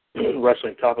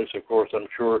wrestling topics. Of course, I'm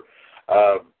sure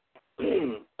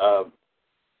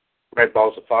Red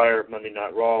Balls of Fire, Monday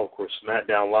Night Raw, of course,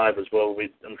 SmackDown Live as well.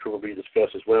 I'm sure will be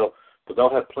discussed as well. But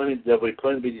there'll be plenty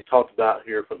to be talked about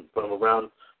here from around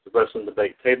the wrestling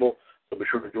debate table. So be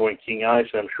sure to join King Ice,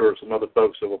 and I'm sure some other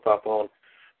folks that will pop on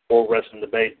for wrestling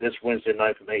debate this Wednesday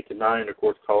night from 8 to 9. Of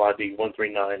course, call ID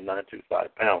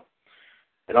 139925#.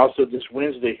 And also this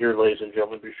Wednesday here, ladies and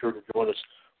gentlemen, be sure to join us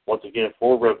once again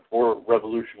for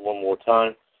Revolution one more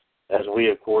time, as we,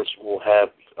 of course, will have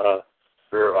our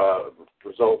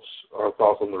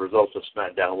thoughts on the results of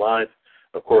SmackDown Live.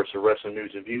 Of course, the wrestling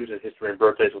news and views and history and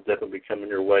birthdays will definitely be coming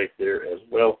your way there as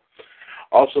well.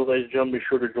 Also, ladies and gentlemen, be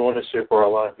sure to join us here for our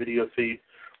live video feed,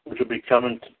 which will be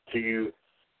coming to you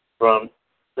from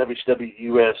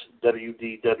WCWUS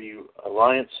WDW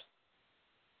Alliance,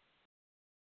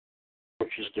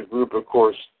 which is the group, of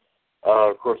course,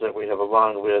 that we have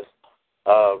aligned with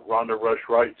Ronda Rush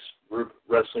Wright's group,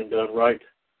 Wrestling Done Right.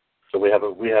 So we have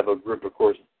a group, of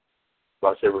course,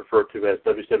 like I say, referred to as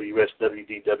WCWUS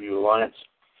WDW Alliance.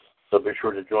 So be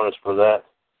sure to join us for that.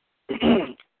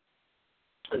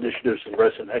 In addition to some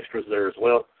wrestling extras there as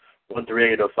well.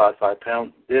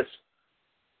 138055#. This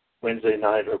Wednesday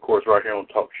night, of course, right here on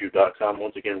TalkShoe.com.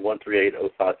 Once again,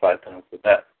 138055# for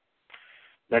that.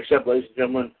 Next up, ladies and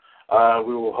gentlemen,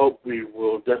 we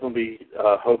will definitely be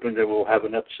hoping that we'll have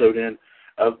an episode in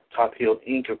of Top Heel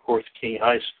Inc. Of course, King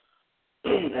Ice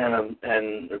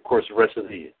and of course the rest of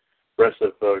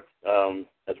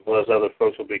as well as other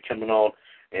folks will be coming on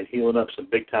and healing up some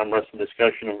big time wrestling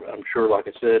discussion. I'm sure, like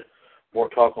I said, more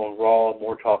talk on Raw,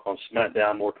 more talk on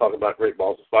SmackDown, more talk about Great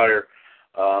Balls of Fire.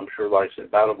 I'm sure, like I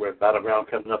said, Battleground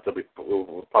coming up.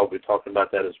 We'll probably be talking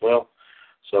about that as well.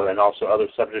 So, and also other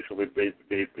subjects will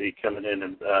be coming in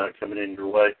and coming in your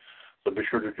way. So be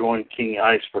sure to join King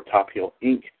Ice for Top Heel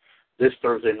Inc. this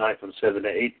Thursday night from 7 to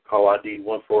 8. Call ID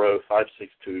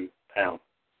 140-562-#.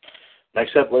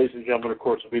 Next up, ladies and gentlemen, of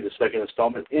course, will be the second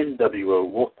installment,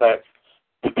 NWO Wolfpack.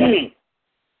 And,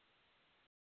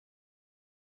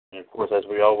 of course, as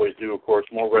we always do, of course,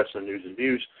 more wrestling news and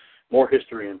views, more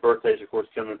history and birthdays, of course,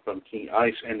 coming from King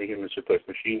Ice and the Human Suplex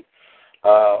Machine.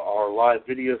 Our live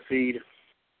video feed,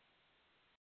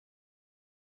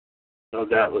 no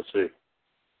doubt, let's see.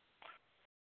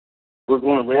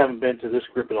 We haven't been to this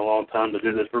group in a long time to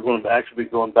do this. We're going to actually be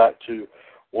going back to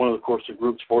one of the, course, the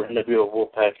groups for NWO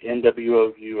Wolfpack,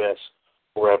 NWCWUS,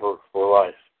 Forever for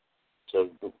Life. So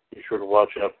be sure to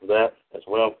watch out for that as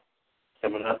well.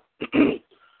 Coming up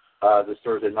this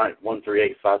Thursday night,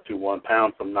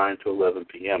 138-521 # from 9 to 11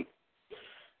 p.m.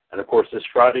 And, of course, this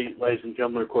Friday, ladies and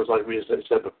gentlemen, of course, like we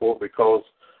said before, because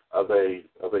of a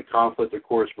conflict, of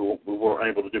course, we weren't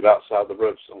able to do Outside the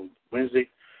Ropes on Wednesday.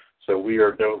 So we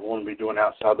are going to be doing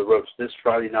Outside the Ropes this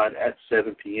Friday night at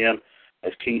 7 p.m.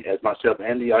 as myself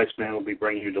and the Iceman will be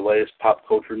bringing you the latest pop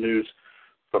culture news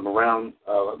from around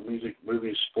music,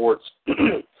 movies, sports,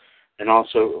 and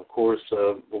also, of course,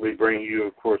 we'll be bringing you,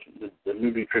 of course, the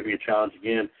movie trivia challenge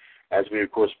again, as we,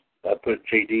 of course, put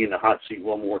JD in the hot seat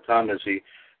one more time as he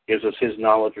gives us his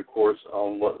knowledge, of course,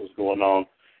 on what was going on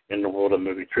in the world of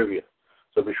movie trivia.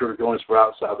 So be sure to join us for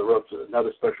Outside the Ropes,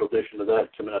 another special edition of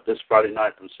that coming up this Friday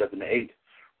night from 7 to 8,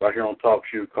 right here on Talk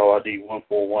Show, call ID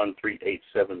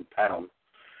 141-387 #.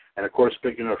 And, of course,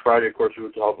 speaking of Friday, of course, we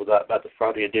will talk about the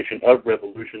Friday edition of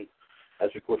Revolution, as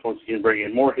we, of course, once again bring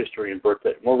in more history and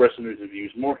birthday, more wrestling news and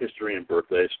views, more history and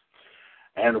birthdays.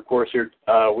 And, of course, here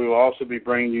we will also be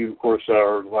bringing you, of course,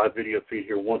 our live video feed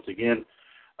here once again.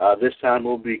 This time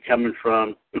we'll be coming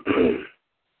from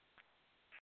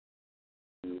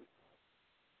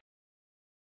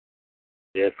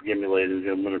yeah, forgive me, ladies and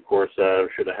gentlemen. Of course, I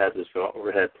should have had this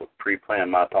overhead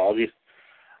pre-planned. My apologies.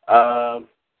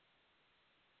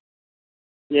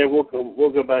 Yeah, we'll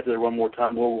go back to that one more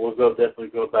time. We'll definitely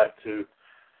go back to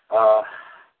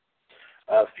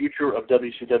future of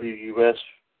WCWUS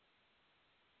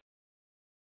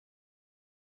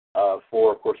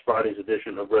for, of course, Friday's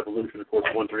edition of Revolution. Of course,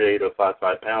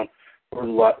 138-055 #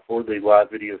 for the live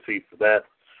video feed for that.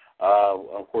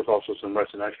 Of course, also some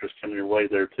wrestling extras coming your way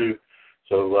there too.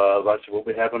 So, like I said, we'll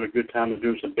be having a good time and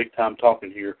doing some big time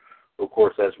talking here, of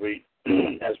course, as we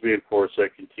of course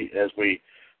as we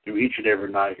do each and every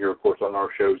night here, of course, on our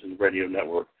shows in the radio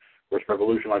network. Of course,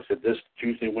 Revolution, like I said, this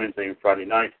Tuesday, Wednesday, and Friday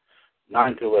night,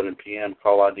 9 to 11 p.m.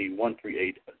 Call ID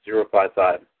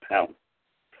 138-055 #.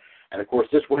 And of course,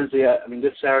 this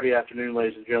Saturday afternoon,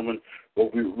 ladies and gentlemen,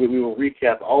 we will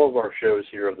recap all of our shows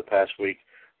here of the past week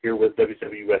here with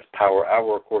WCWUS Power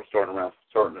Hour, of course, starting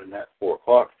at 4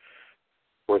 o'clock.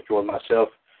 Of course, join myself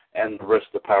and the rest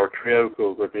of the Power Trio,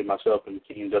 who will be myself and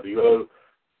King WO,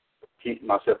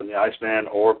 myself and the Iceman,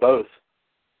 or both.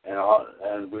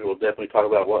 And we will definitely talk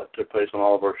about what took place on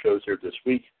all of our shows here this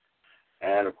week.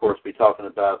 And, of course, be talking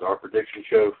about our prediction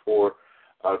show for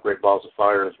Great Balls of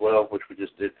Fire as well, which we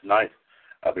just did tonight.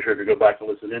 Be sure to go back and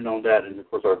listen in on that. And, of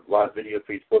course, our live video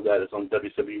feed for that is on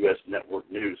WCWUS Network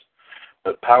News.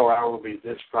 But Power Hour will be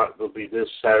this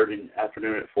Saturday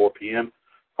afternoon at 4 p.m.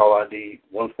 Call ID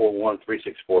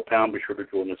 141-364 #. Be sure to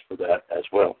join us for that as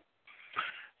well.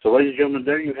 So, ladies and gentlemen,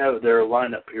 there you have their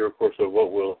lineup here, of course, of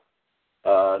what will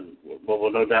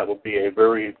no doubt will be a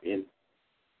very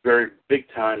big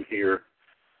time here,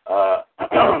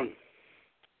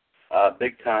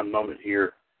 big time moment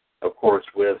here, of course,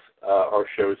 with our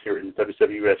shows here in the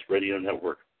WCWUS Radio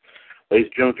Network. Ladies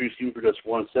and gentlemen, if you see for just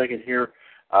 1 second here,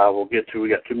 we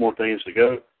got 2 more things to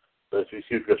go. But if you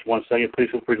see for just 1 second, please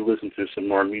feel free to listen to some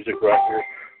more music right here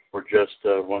for just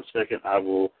 1 second. I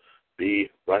will be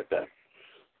right back.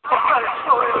 Come on,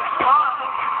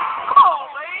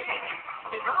 lady.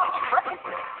 It's not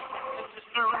crazy.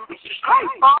 It's just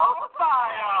Great Balls of Fire.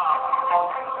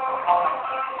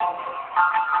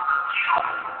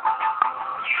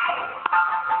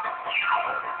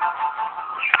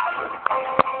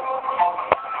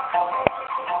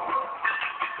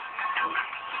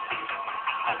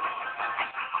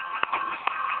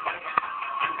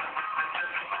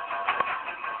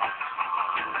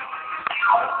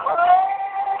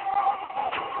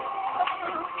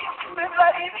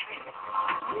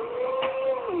 Baby.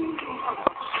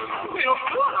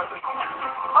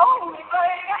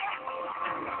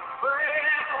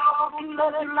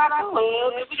 love you like I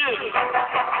love you do.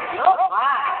 You're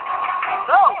fine.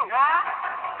 So, guy,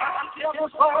 tell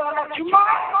this world that you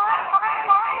mine.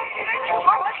 You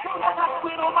might show that I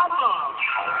quit on my love.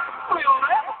 We'll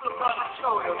never gonna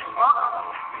show you,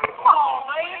 Come on,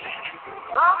 baby.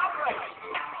 I'm great.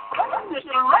 Mr.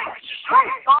 Rick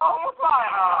straight all the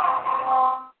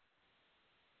fire.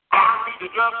 The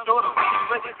drugstore, the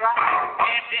with the dry,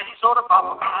 and then soda pop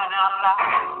a crying out loud.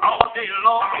 All day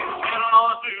long, you sitting on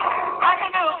the stool. I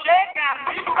can do a shake and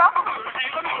people got the blues.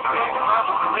 Even if you don't have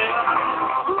a bill.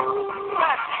 Ooh,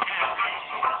 that's the gal.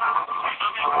 She's a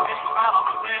big fish out of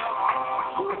the bill.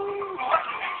 Ooh, what's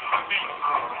the next to me?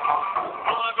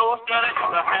 Gonna go steady to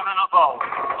the having a ball.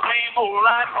 Same old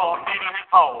line called Peter and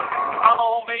Paul. Come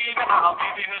on, baby, I'll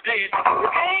give you a date. You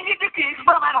can't get the kicks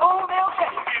from that whole damn shit.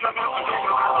 She's a big fish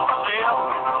out of the bill.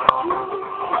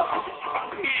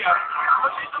 Yeah,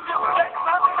 but she's a big fish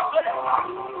out of the bill.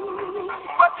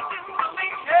 What you do to me,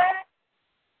 yeah?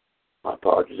 My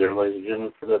apologies there, ladies and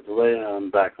gentlemen, for that delay. I'm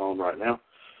back on right now.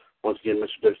 Once again,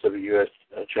 Mr. WCWUS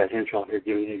Chad Henshaw here,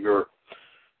 giving you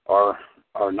our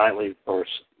nightly or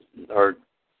our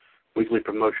weekly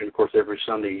promotion, of course, every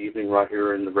Sunday evening right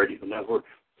here in the radio network.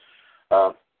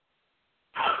 Of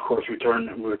course, we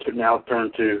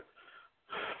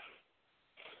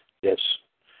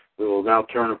will now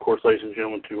turn, of course, ladies and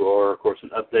gentlemen, to our, of course, an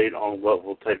update on what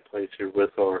will take place here with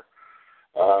our,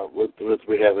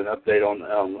 we have an update on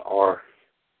our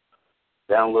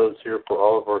downloads here for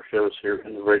all of our shows here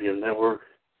in the radio network.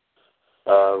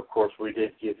 Of course, we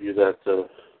did give you that,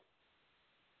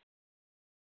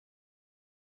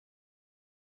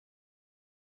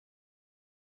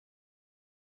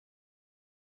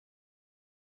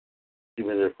 give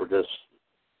me there for this.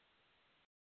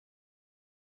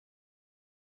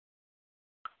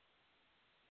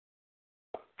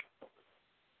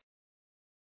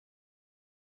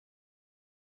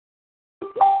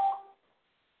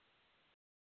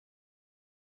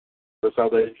 That's how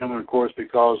they come, of course,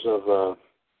 because of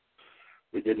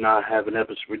we did not have an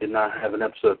episode. We did not have an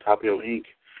episode of Tapio Inc.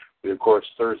 We, of course,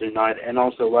 Thursday night and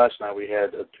also last night we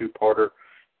had a two-parter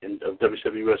of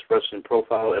WCWUS Wrestling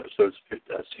Profile episodes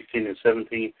 16 and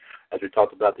 17, as we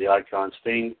talked about the Icon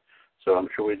Sting. So I'm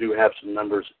sure we do have some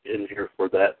numbers in here for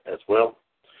that as well.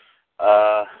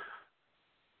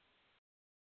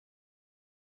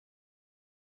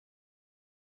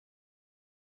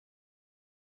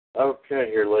 Okay,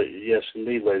 here, yes,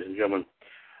 indeed, ladies and gentlemen.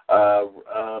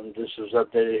 This is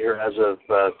updated here as of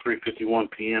 3:51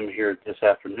 p.m. here this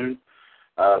afternoon.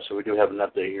 So we do have an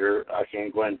update here. I can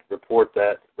go ahead and report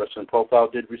that Wrestling Profile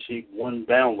did receive one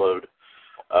download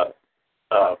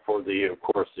for the, of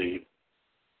course,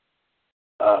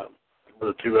 for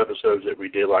the two episodes that we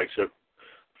did. Like I said,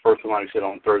 the first one, like I said,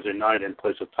 on Thursday night in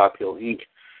place of Top Hill Inc.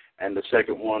 And the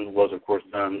second one was, of course,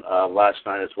 done last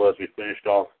night as well, as we finished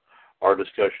off our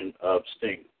discussion of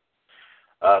Sting.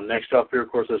 Next up here, of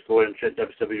course, let's go ahead and check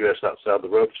WCWUS Outside the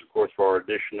Ropes, of course, for our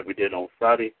edition that we did on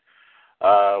Friday.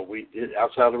 We did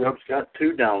Outside the Ropes got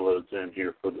two downloads in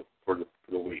here for the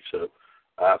week. So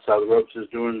Outside the Ropes is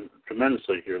doing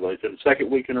tremendously here, ladies. And the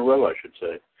second week in a row, I should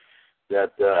say,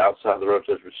 that Outside the Ropes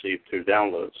has received two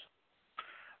downloads.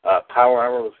 Power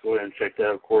Hour, let's go ahead and check that.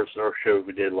 Of course, our show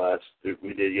we did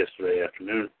yesterday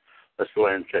afternoon. Let's go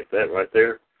ahead and check that right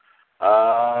there.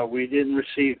 We didn't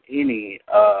receive any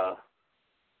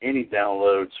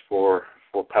downloads for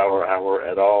Power Hour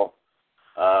at all.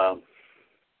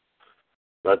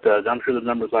 But I'm sure the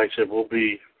numbers, like I said, will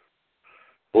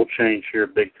change here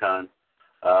big time.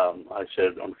 I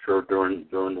said I'm sure during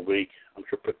the week, I'm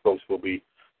sure folks will be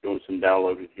doing some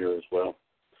downloading here as well.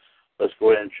 Let's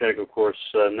go ahead and check, of course,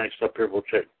 next up here we'll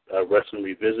check Wrestling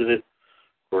Revisited.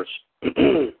 Of course,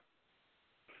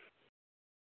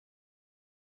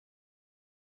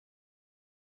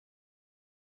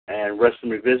 and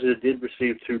Wrestling Revisited did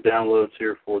receive two downloads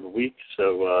here for the week.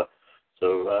 So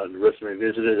Wrestling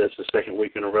Revisited, that's the second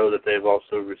week in a row that they've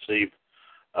also received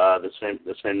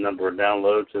the same number of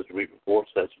downloads as the week before.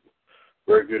 So that's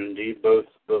very good indeed. Both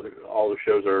all the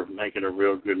shows are making a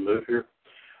real good move here.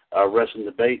 Wrestling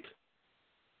Debate.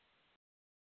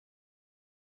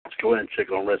 Let's go ahead and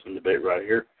check on Wrestling Debate right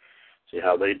here. See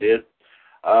how they did.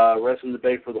 Wrestling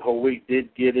Debate for the whole week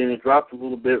did get in. It dropped a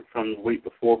little bit from the week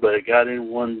before, but it got in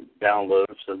one download,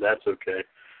 so that's okay.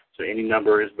 So any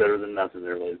number is better than nothing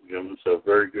there, ladies and gentlemen. So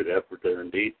very good effort there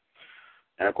indeed.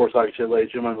 And, of course, like I said,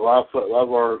 ladies and gentlemen, a lot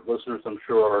of our listeners, I'm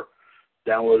sure, are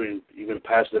downloading even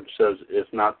past episodes,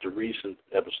 if not the recent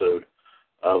episode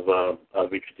of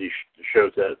each of these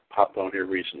shows that popped on here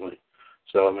recently.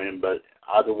 So, I mean, but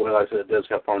either way, like I said, it does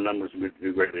help our numbers, and we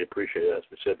do greatly appreciate it, as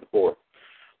we said before.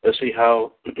 Let's see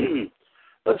how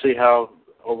let's see how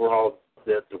overall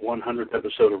that the 100th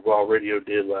episode of Raw Radio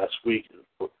did last week.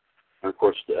 And of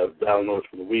course, the downloads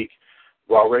for the week.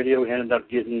 Raw Radio ended up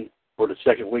getting, for the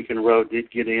second week in a row, did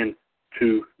get in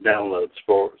 2 downloads.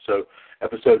 So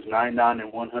episodes 99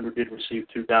 and 100 did receive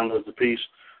 2 downloads apiece.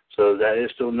 So that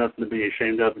is still nothing to be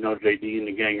ashamed of. You know, JD and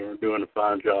the gang are doing a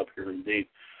fine job here indeed.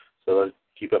 So let's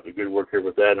keep up the good work here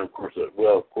with that. And of course,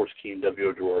 Keem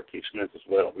W. Gerard T. Smith as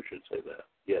well. We should say that.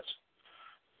 Yes.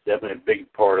 Definitely a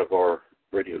big part of our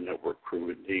radio network crew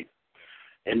indeed.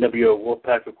 NWO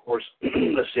Wolfpack, of course.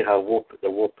 Let's see how the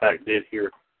Wolfpack did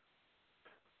here.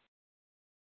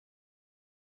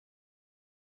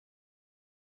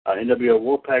 NWO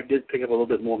Wolfpack did pick up a little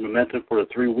bit more momentum for the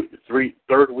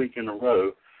third week in a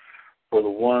row. For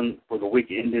the week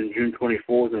ending June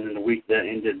 24th, and then the week that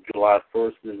ended July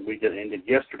 1st, and then the week that ended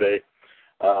yesterday,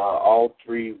 all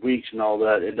 3 weeks and all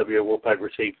that, NWO Wolfpack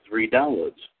received 3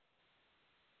 downloads.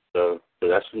 So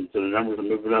the numbers are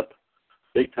moving up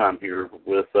big time here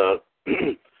with of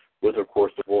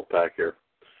course the Wolfpack here.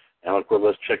 And of course,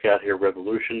 let's check out here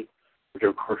Revolution. Which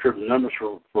of course the numbers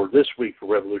for this week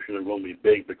for Revolution are going to be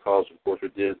big because of course we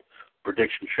did a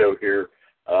prediction show here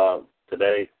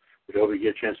today. We hope you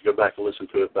get a chance to go back and listen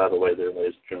to it, by the way, there,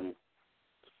 ladies and gentlemen.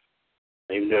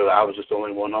 Even though I was just the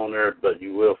only one on there, but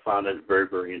you will find it very,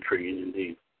 very intriguing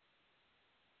indeed.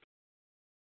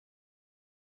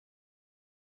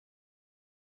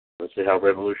 Let's see how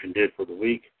Revolution did for the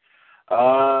week.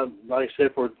 Like I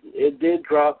said, it did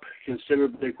drop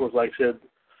considerably. Of course, like I said,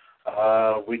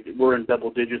 we were in double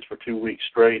digits for 2 weeks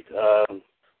straight,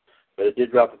 but it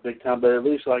did drop a big time. But at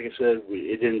least, like I said,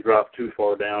 it didn't drop too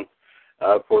far down.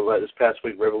 For this past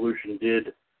week, Revolution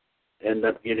did end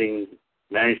up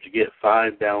managed to get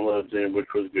 5 downloads in, which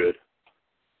was good.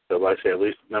 So, like I say, at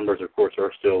least the numbers, of course,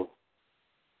 are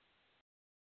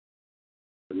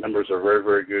very,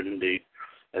 very good indeed.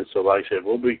 And so, like I said,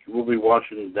 we'll be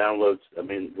watching the downloads.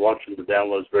 Watching the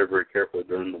downloads very, very carefully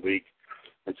during the week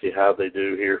and see how they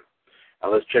do here.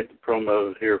 Now, let's check the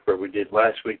promo here for what we did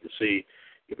last week to see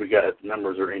if the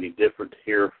numbers are any different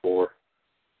here for.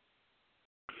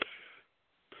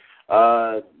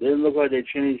 Didn't look like they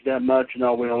changed that much.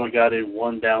 No, we only got in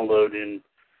 1 download in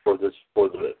for the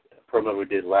promo we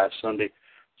did last Sunday.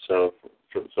 So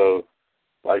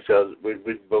like I said, we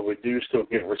do still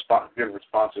get good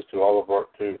responses to all of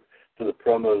to the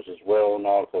promos as well, and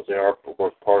all because they are of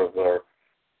course part of our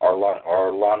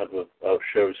lineup of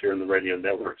shows here in the radio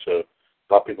network. So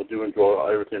a lot of people do enjoy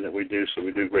everything that we do, so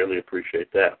we do greatly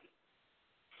appreciate that.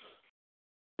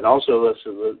 And also, ladies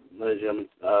and gentlemen,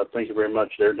 thank you very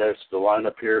much. There's the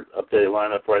lineup here, updated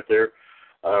lineup right there.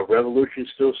 Revolution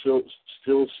still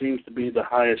seems to be the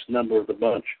highest number of the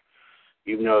bunch,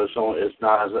 even though it's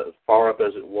not as far up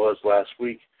as it was last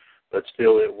week, but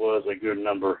still it was a good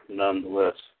number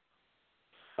nonetheless.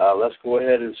 Let's go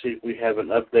ahead and see if we have an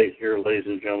update here, ladies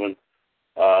and gentlemen,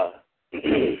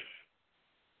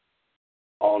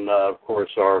 on, of course,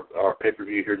 our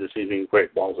pay-per-view here this evening,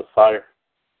 Great Balls of Fire.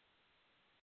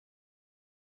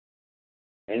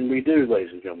 And we do,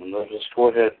 ladies and gentlemen. Let's just go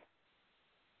ahead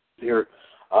here.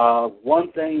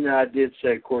 One thing that I did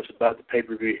say, of course, about the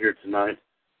pay-per-view here tonight,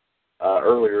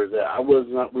 earlier, that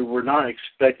we were not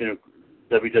expecting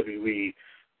WWE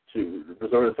to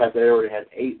resort to the fact that they already had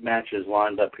 8 matches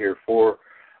lined up here for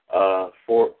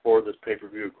this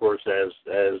pay-per-view, of course, as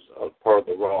a part of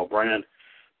the Raw brand.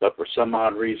 But for some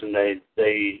odd reason, I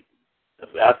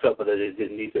felt that they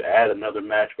didn't need to add another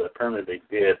match, but apparently they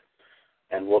did.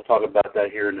 And we'll talk about that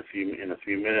here in a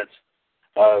few minutes.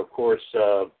 Of course,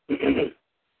 the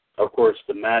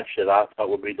match that I thought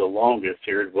would be the longest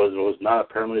here was not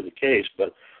apparently the case.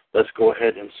 But let's go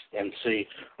ahead and see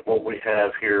what we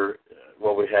have here,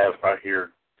 right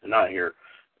here tonight here,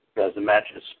 because the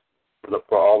matches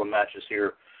for all the matches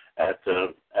here at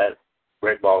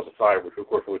Great Balls of Fire, which of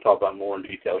course we'll talk about more in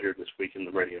detail here this week in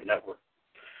the radio network.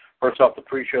 First off, the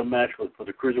pre-show match for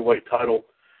the Cruiserweight title.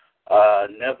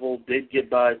 Neville did get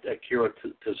by Akira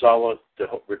Tozawa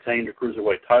to retain the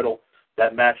Cruiserweight title.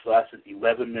 That match lasted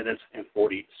 11 minutes and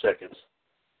 40 seconds.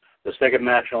 The second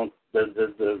match on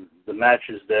the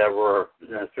matches that were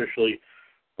officially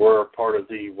part of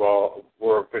the Raw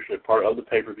were officially part of the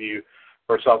pay-per-view.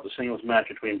 First off, the singles match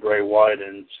between Bray Wyatt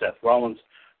and Seth Rollins.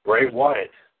 Bray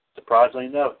Wyatt, surprisingly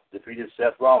enough, defeated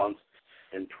Seth Rollins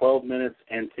in 12 minutes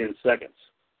and 10 seconds.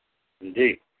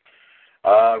 Indeed.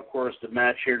 Of course, the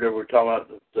match here that we're talking about,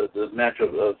 the match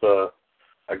of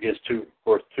against two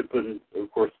former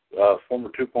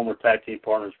tag team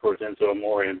partners, of course, Enzo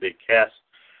Amore and Big Cass.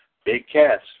 Big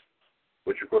Cass,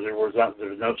 which of course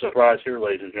there's no surprise here,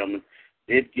 ladies and gentlemen,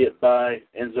 did get by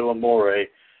Enzo Amore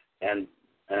and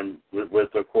and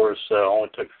with of course, only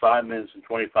took 5 minutes and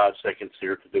 25 seconds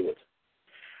here to do it.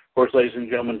 Of course, ladies and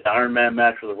gentlemen, the Iron Man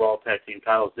match for the Raw Tag Team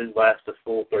titles did last a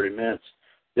full 30 minutes.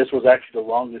 This was actually the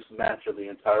longest match of the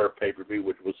entire pay-per-view,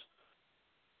 which was,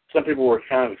 some people were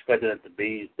kind of expecting it to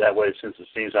be that way since it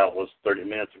seems out was 30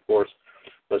 minutes, of course.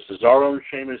 But Cesaro and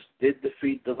Sheamus did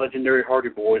defeat the legendary Hardy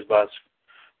Boys by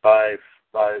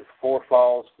 4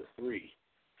 falls to 3.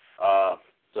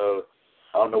 So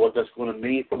I don't know what that's going to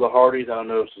mean for the Hardys. I don't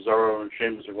know if Cesaro and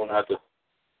Sheamus are going to have to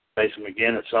face them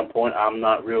again at some point. I'm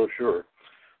not real sure.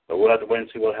 But we'll have to wait and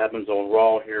see what happens on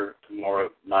Raw here tomorrow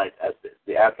night as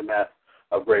the aftermath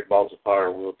of Great Balls of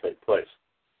Fire will take place.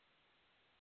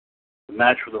 The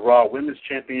match for the Raw Women's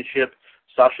Championship,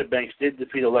 Sasha Banks did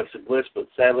defeat Alexa Bliss, but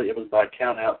sadly it was by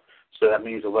countout. So that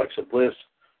means Alexa Bliss,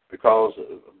 because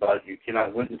you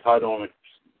cannot win the title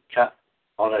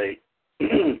on a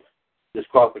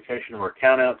disqualification or a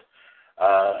countout,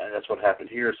 and that's what happened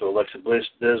here. So Alexa Bliss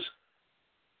does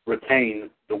retain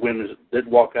the women's, did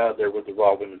walk out there with the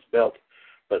Raw Women's belt,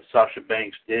 but Sasha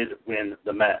Banks did win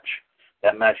the match.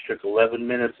 That match took 11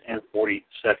 minutes and 40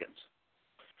 seconds.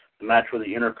 The match for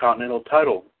the Intercontinental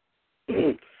title,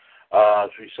 we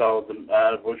saw,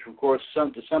 which of course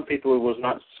to some people it was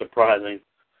not surprising,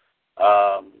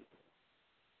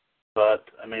 but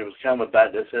I mean it was kind of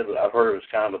I've heard it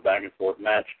was kind of a back and forth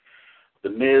match. The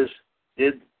Miz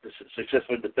did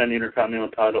successfully defend the Intercontinental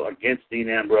title against Dean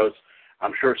Ambrose.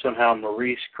 I'm sure somehow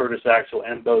Maurice, Curtis Axel,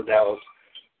 and Bo Dallas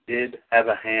did have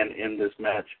a hand in this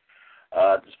match.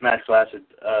 This match lasted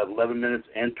 11 minutes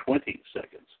and 20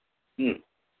 seconds.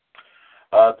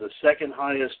 The second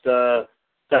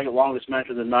longest match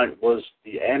of the night was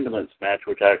the ambulance match,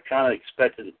 which I kind of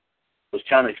expected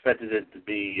it to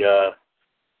be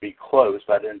close.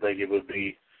 I didn't think it would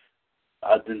be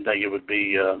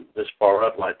this far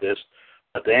up like this.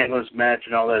 But the ambulance match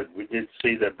and all that, we did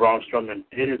see that Braun Strowman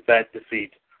did in fact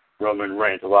defeat Roman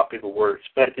Reigns. A lot of people were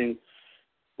expecting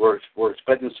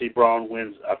to see Braun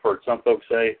win. I've heard some folks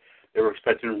say they were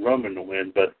expecting Roman to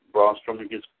win, but Braun Strowman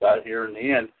gets by here in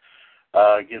the end,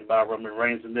 getting by Roman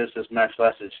Reigns in this. This match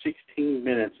lasted 16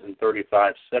 minutes and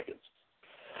 35 seconds.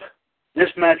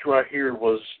 This match right here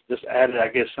was just added, I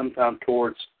guess, sometime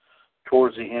towards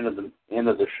the end of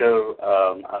the show.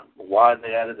 Why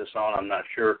they added this on, I'm not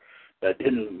sure.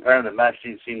 Apparently the match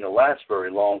didn't seem to last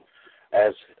very long,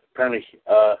 as apparently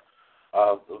what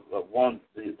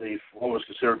was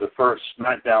considered the first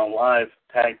SmackDown Live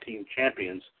Tag Team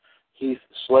Champions, Heath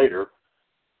Slater,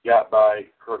 got by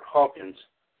Kurt Hawkins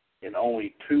in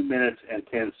only 2 minutes and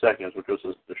 10 seconds, which was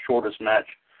the shortest match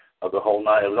of the whole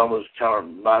night. It was almost kind of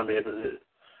reminded me of it.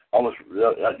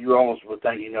 You almost would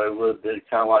think, it would be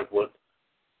kind of like what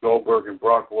Goldberg and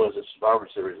Brock was at Survivor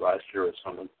Series last year or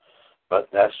something. But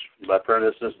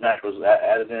apparently this match was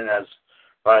added in as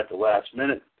right at the last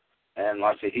minute. And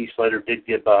like I said, Heath Slater did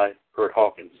get by Kurt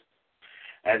Hawkins.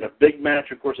 And a big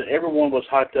match, of course, that everyone was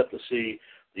hyped up to see,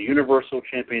 the Universal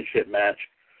Championship match.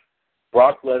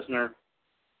 Brock Lesnar, of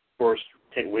course,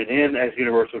 went in as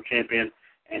Universal Champion,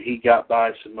 and he got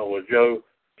by Samoa Joe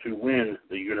to win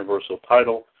the Universal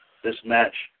title. This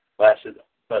match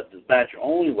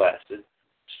only lasted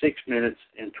 6 minutes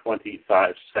and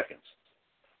 25 seconds.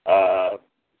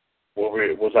 Were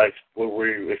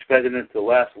we expecting it to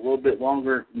last a little bit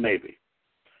longer? Maybe.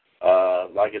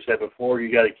 Like I said before,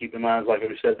 you got to keep in mind, like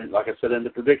I said in the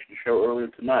prediction show earlier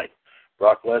tonight,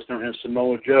 Brock Lesnar and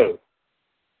Samoa Joe,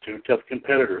 2 tough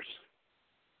competitors,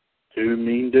 2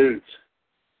 mean dudes.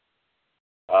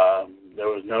 There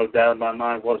was no doubt in my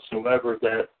mind whatsoever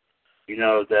that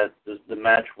the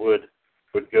match would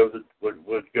go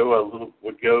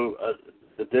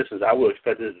the distance. I would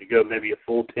expect it to go maybe a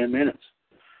full 10 minutes,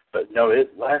 but no,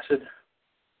 it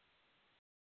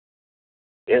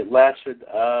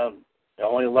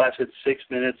only lasted 6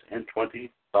 minutes and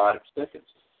 25 seconds.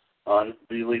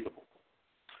 Unbelievable.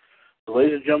 So,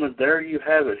 ladies and gentlemen, there you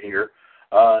have it here.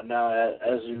 Now,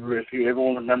 if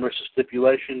everyone remembers the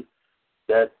stipulation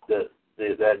that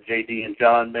JD and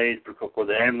John made for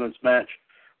the ambulance match,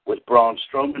 with Braun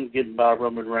Strowman getting by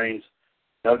Roman Reigns,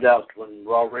 no doubt when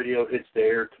Raw Radio hits the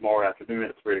air tomorrow afternoon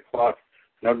at 3 o'clock,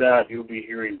 no doubt you'll be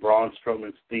hearing Braun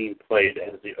Strowman's theme played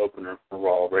as the opener for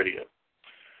Raw Radio.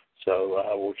 So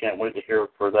we can't wait to hear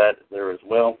for that there as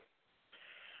well.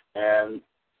 And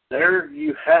there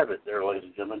you have it there, ladies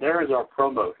and gentlemen. There is our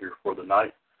promo here for the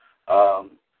night.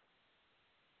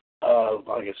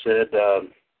 Like I said,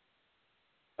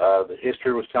 the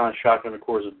history was kind of shocking, of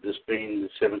course, of this being the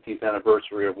 17th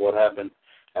anniversary of what happened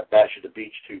at Bash at the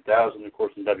Beach 2000, of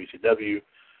course, in WCW.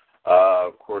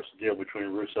 Of course, the deal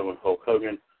between Russo and Hulk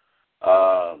Hogan.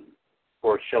 Of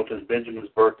course, Shelton Benjamin's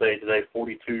birthday today,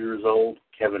 42 years old.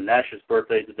 Kevin Nash's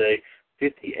birthday today,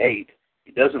 58.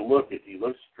 He doesn't look it. He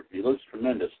looks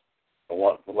tremendous.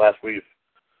 Last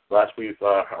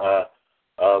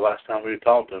time we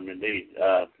talked to him, indeed,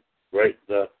 great.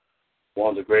 One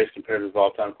of the greatest competitors of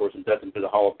all time, of course, inducted into the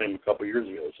Hall of Fame a couple of years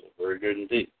ago. So very good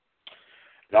indeed.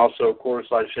 And also, of course,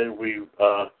 like I said, we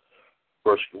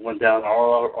first went down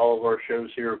all of our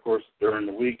shows here, of course, during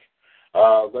the week.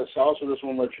 Let's also just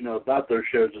want to let you know about those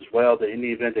shows as well. That in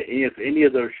the event that if any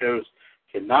of those shows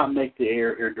cannot make the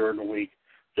air here during the week,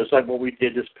 just like what we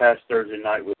did this past Thursday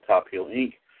night with Top Heel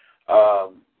Inc.,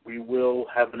 we will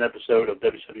have an episode of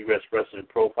WCWUS Wrestling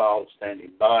Profile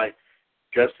standing by,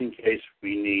 just in case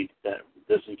we need that.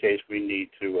 Just in case we need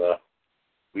to,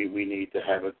 we need to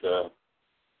have it.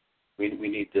 We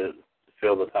need to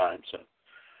fill the time. So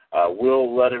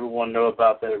we'll let everyone know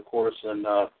about that, of course, and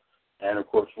of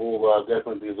course we'll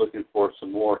definitely be looking for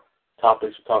some more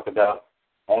topics to talk about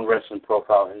on Wrestling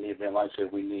Profile in the event. Like I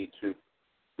said, we need to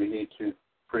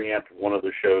preempt one of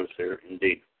the shows here,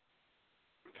 indeed.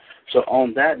 So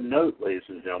on that note, ladies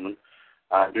and gentlemen,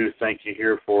 I do thank you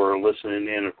here for listening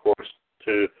in, of course,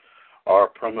 to our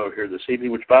promo here this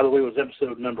evening, which, by the way, was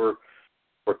episode number,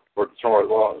 as far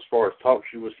as Talk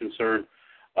Show was concerned,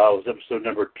 was episode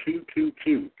number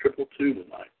 222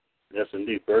 tonight. Yes,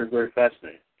 indeed. Very, very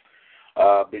fascinating.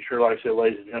 Be sure, like I said,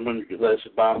 ladies and gentlemen, let us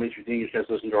by all means, if you didn't get a chance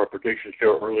to listen to our prediction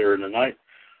show earlier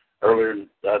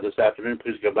this afternoon,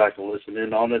 please go back and listen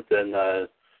in on it and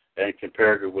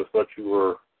compare it with what you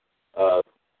were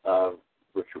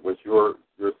with your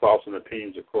thoughts and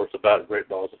opinions, of course, about Great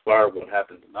Balls of Fire, what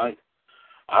happened tonight.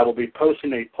 I will be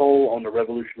posting a poll on the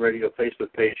Revolution Radio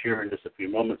Facebook page here in just a few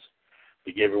moments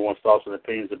to give everyone's thoughts and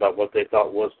opinions about what they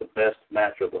thought was the best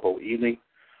match of the whole evening.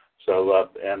 So,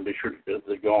 and be sure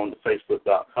to go on to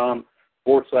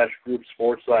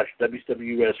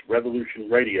Facebook.com/groups/WCWUS Revolution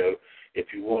Radio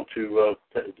if you want to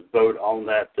vote on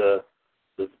that, the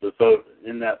vote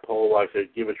in that poll. Like I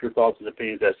said, give us your thoughts and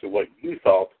opinions as to what you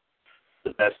thought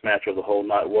the best match of the whole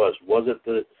night was. Was it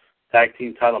the tag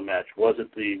team title match? Was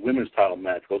it the women's title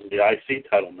match? Was it the IC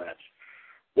title match?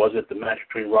 Was it the match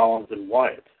between Rollins and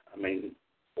Wyatt?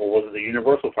 Or was it the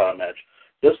Universal title match?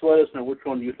 Just let us know which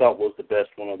one you thought was the best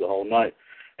one of the whole night.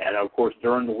 And, of course,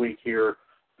 during the week here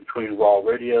between Raw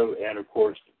Radio and, of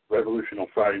course, Revolution on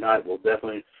Friday night, we'll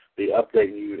definitely be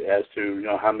updating you as to,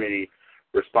 how many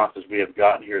responses we have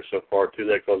gotten here so far to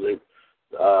that, because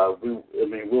we'll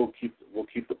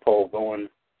keep the poll going.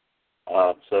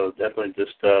 So definitely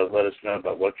just let us know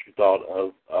about what you thought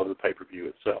of the pay-per-view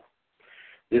itself.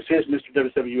 This is Mr.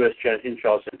 WCWUS Chad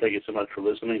Henshaw, and thank you so much for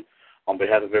listening. On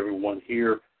behalf of everyone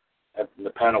here at the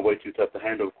panel, Way Too Tough to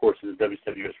Handle, of course, in the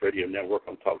WCWUS Radio Network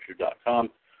on TalkShoe.com.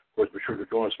 Of course, be sure to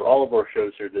join us for all of our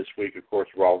shows here this week. Of course,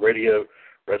 Raw Radio,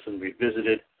 Wrestling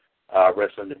Revisited,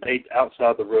 Wrestling Debate,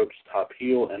 Outside the Ropes, Top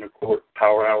Heel, and of course,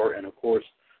 Power Hour, and of course,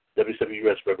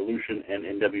 WCWUS Revolution and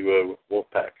NWO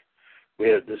Wolfpack.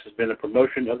 This has been a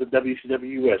promotion of the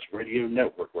WCWUS Radio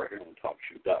Network right here on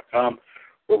TalkShoe.com,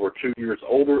 where we're 2 years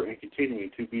older and continuing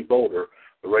to be bolder.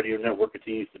 The radio network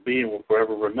continues to be and will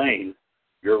forever remain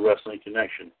your wrestling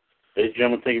connection. Ladies and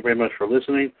gentlemen, thank you very much for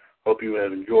listening. Hope you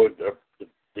have enjoyed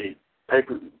the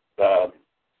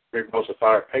Great Balls of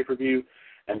Fire pay-per-view,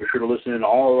 and be sure to listen in to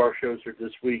all of our shows here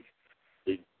this week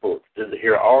to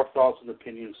hear our thoughts and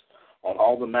opinions on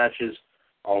all the matches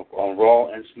on Raw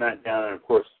and SmackDown, and of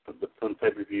course the fun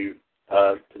pay-per-view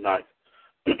tonight.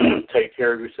 Take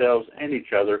care of yourselves and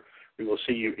each other. We will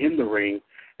see you in the ring,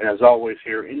 and as always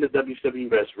here in the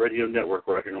WCWUS Radio Network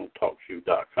right here on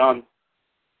TalkShoe.com.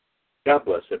 God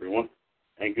bless everyone,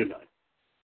 and good night.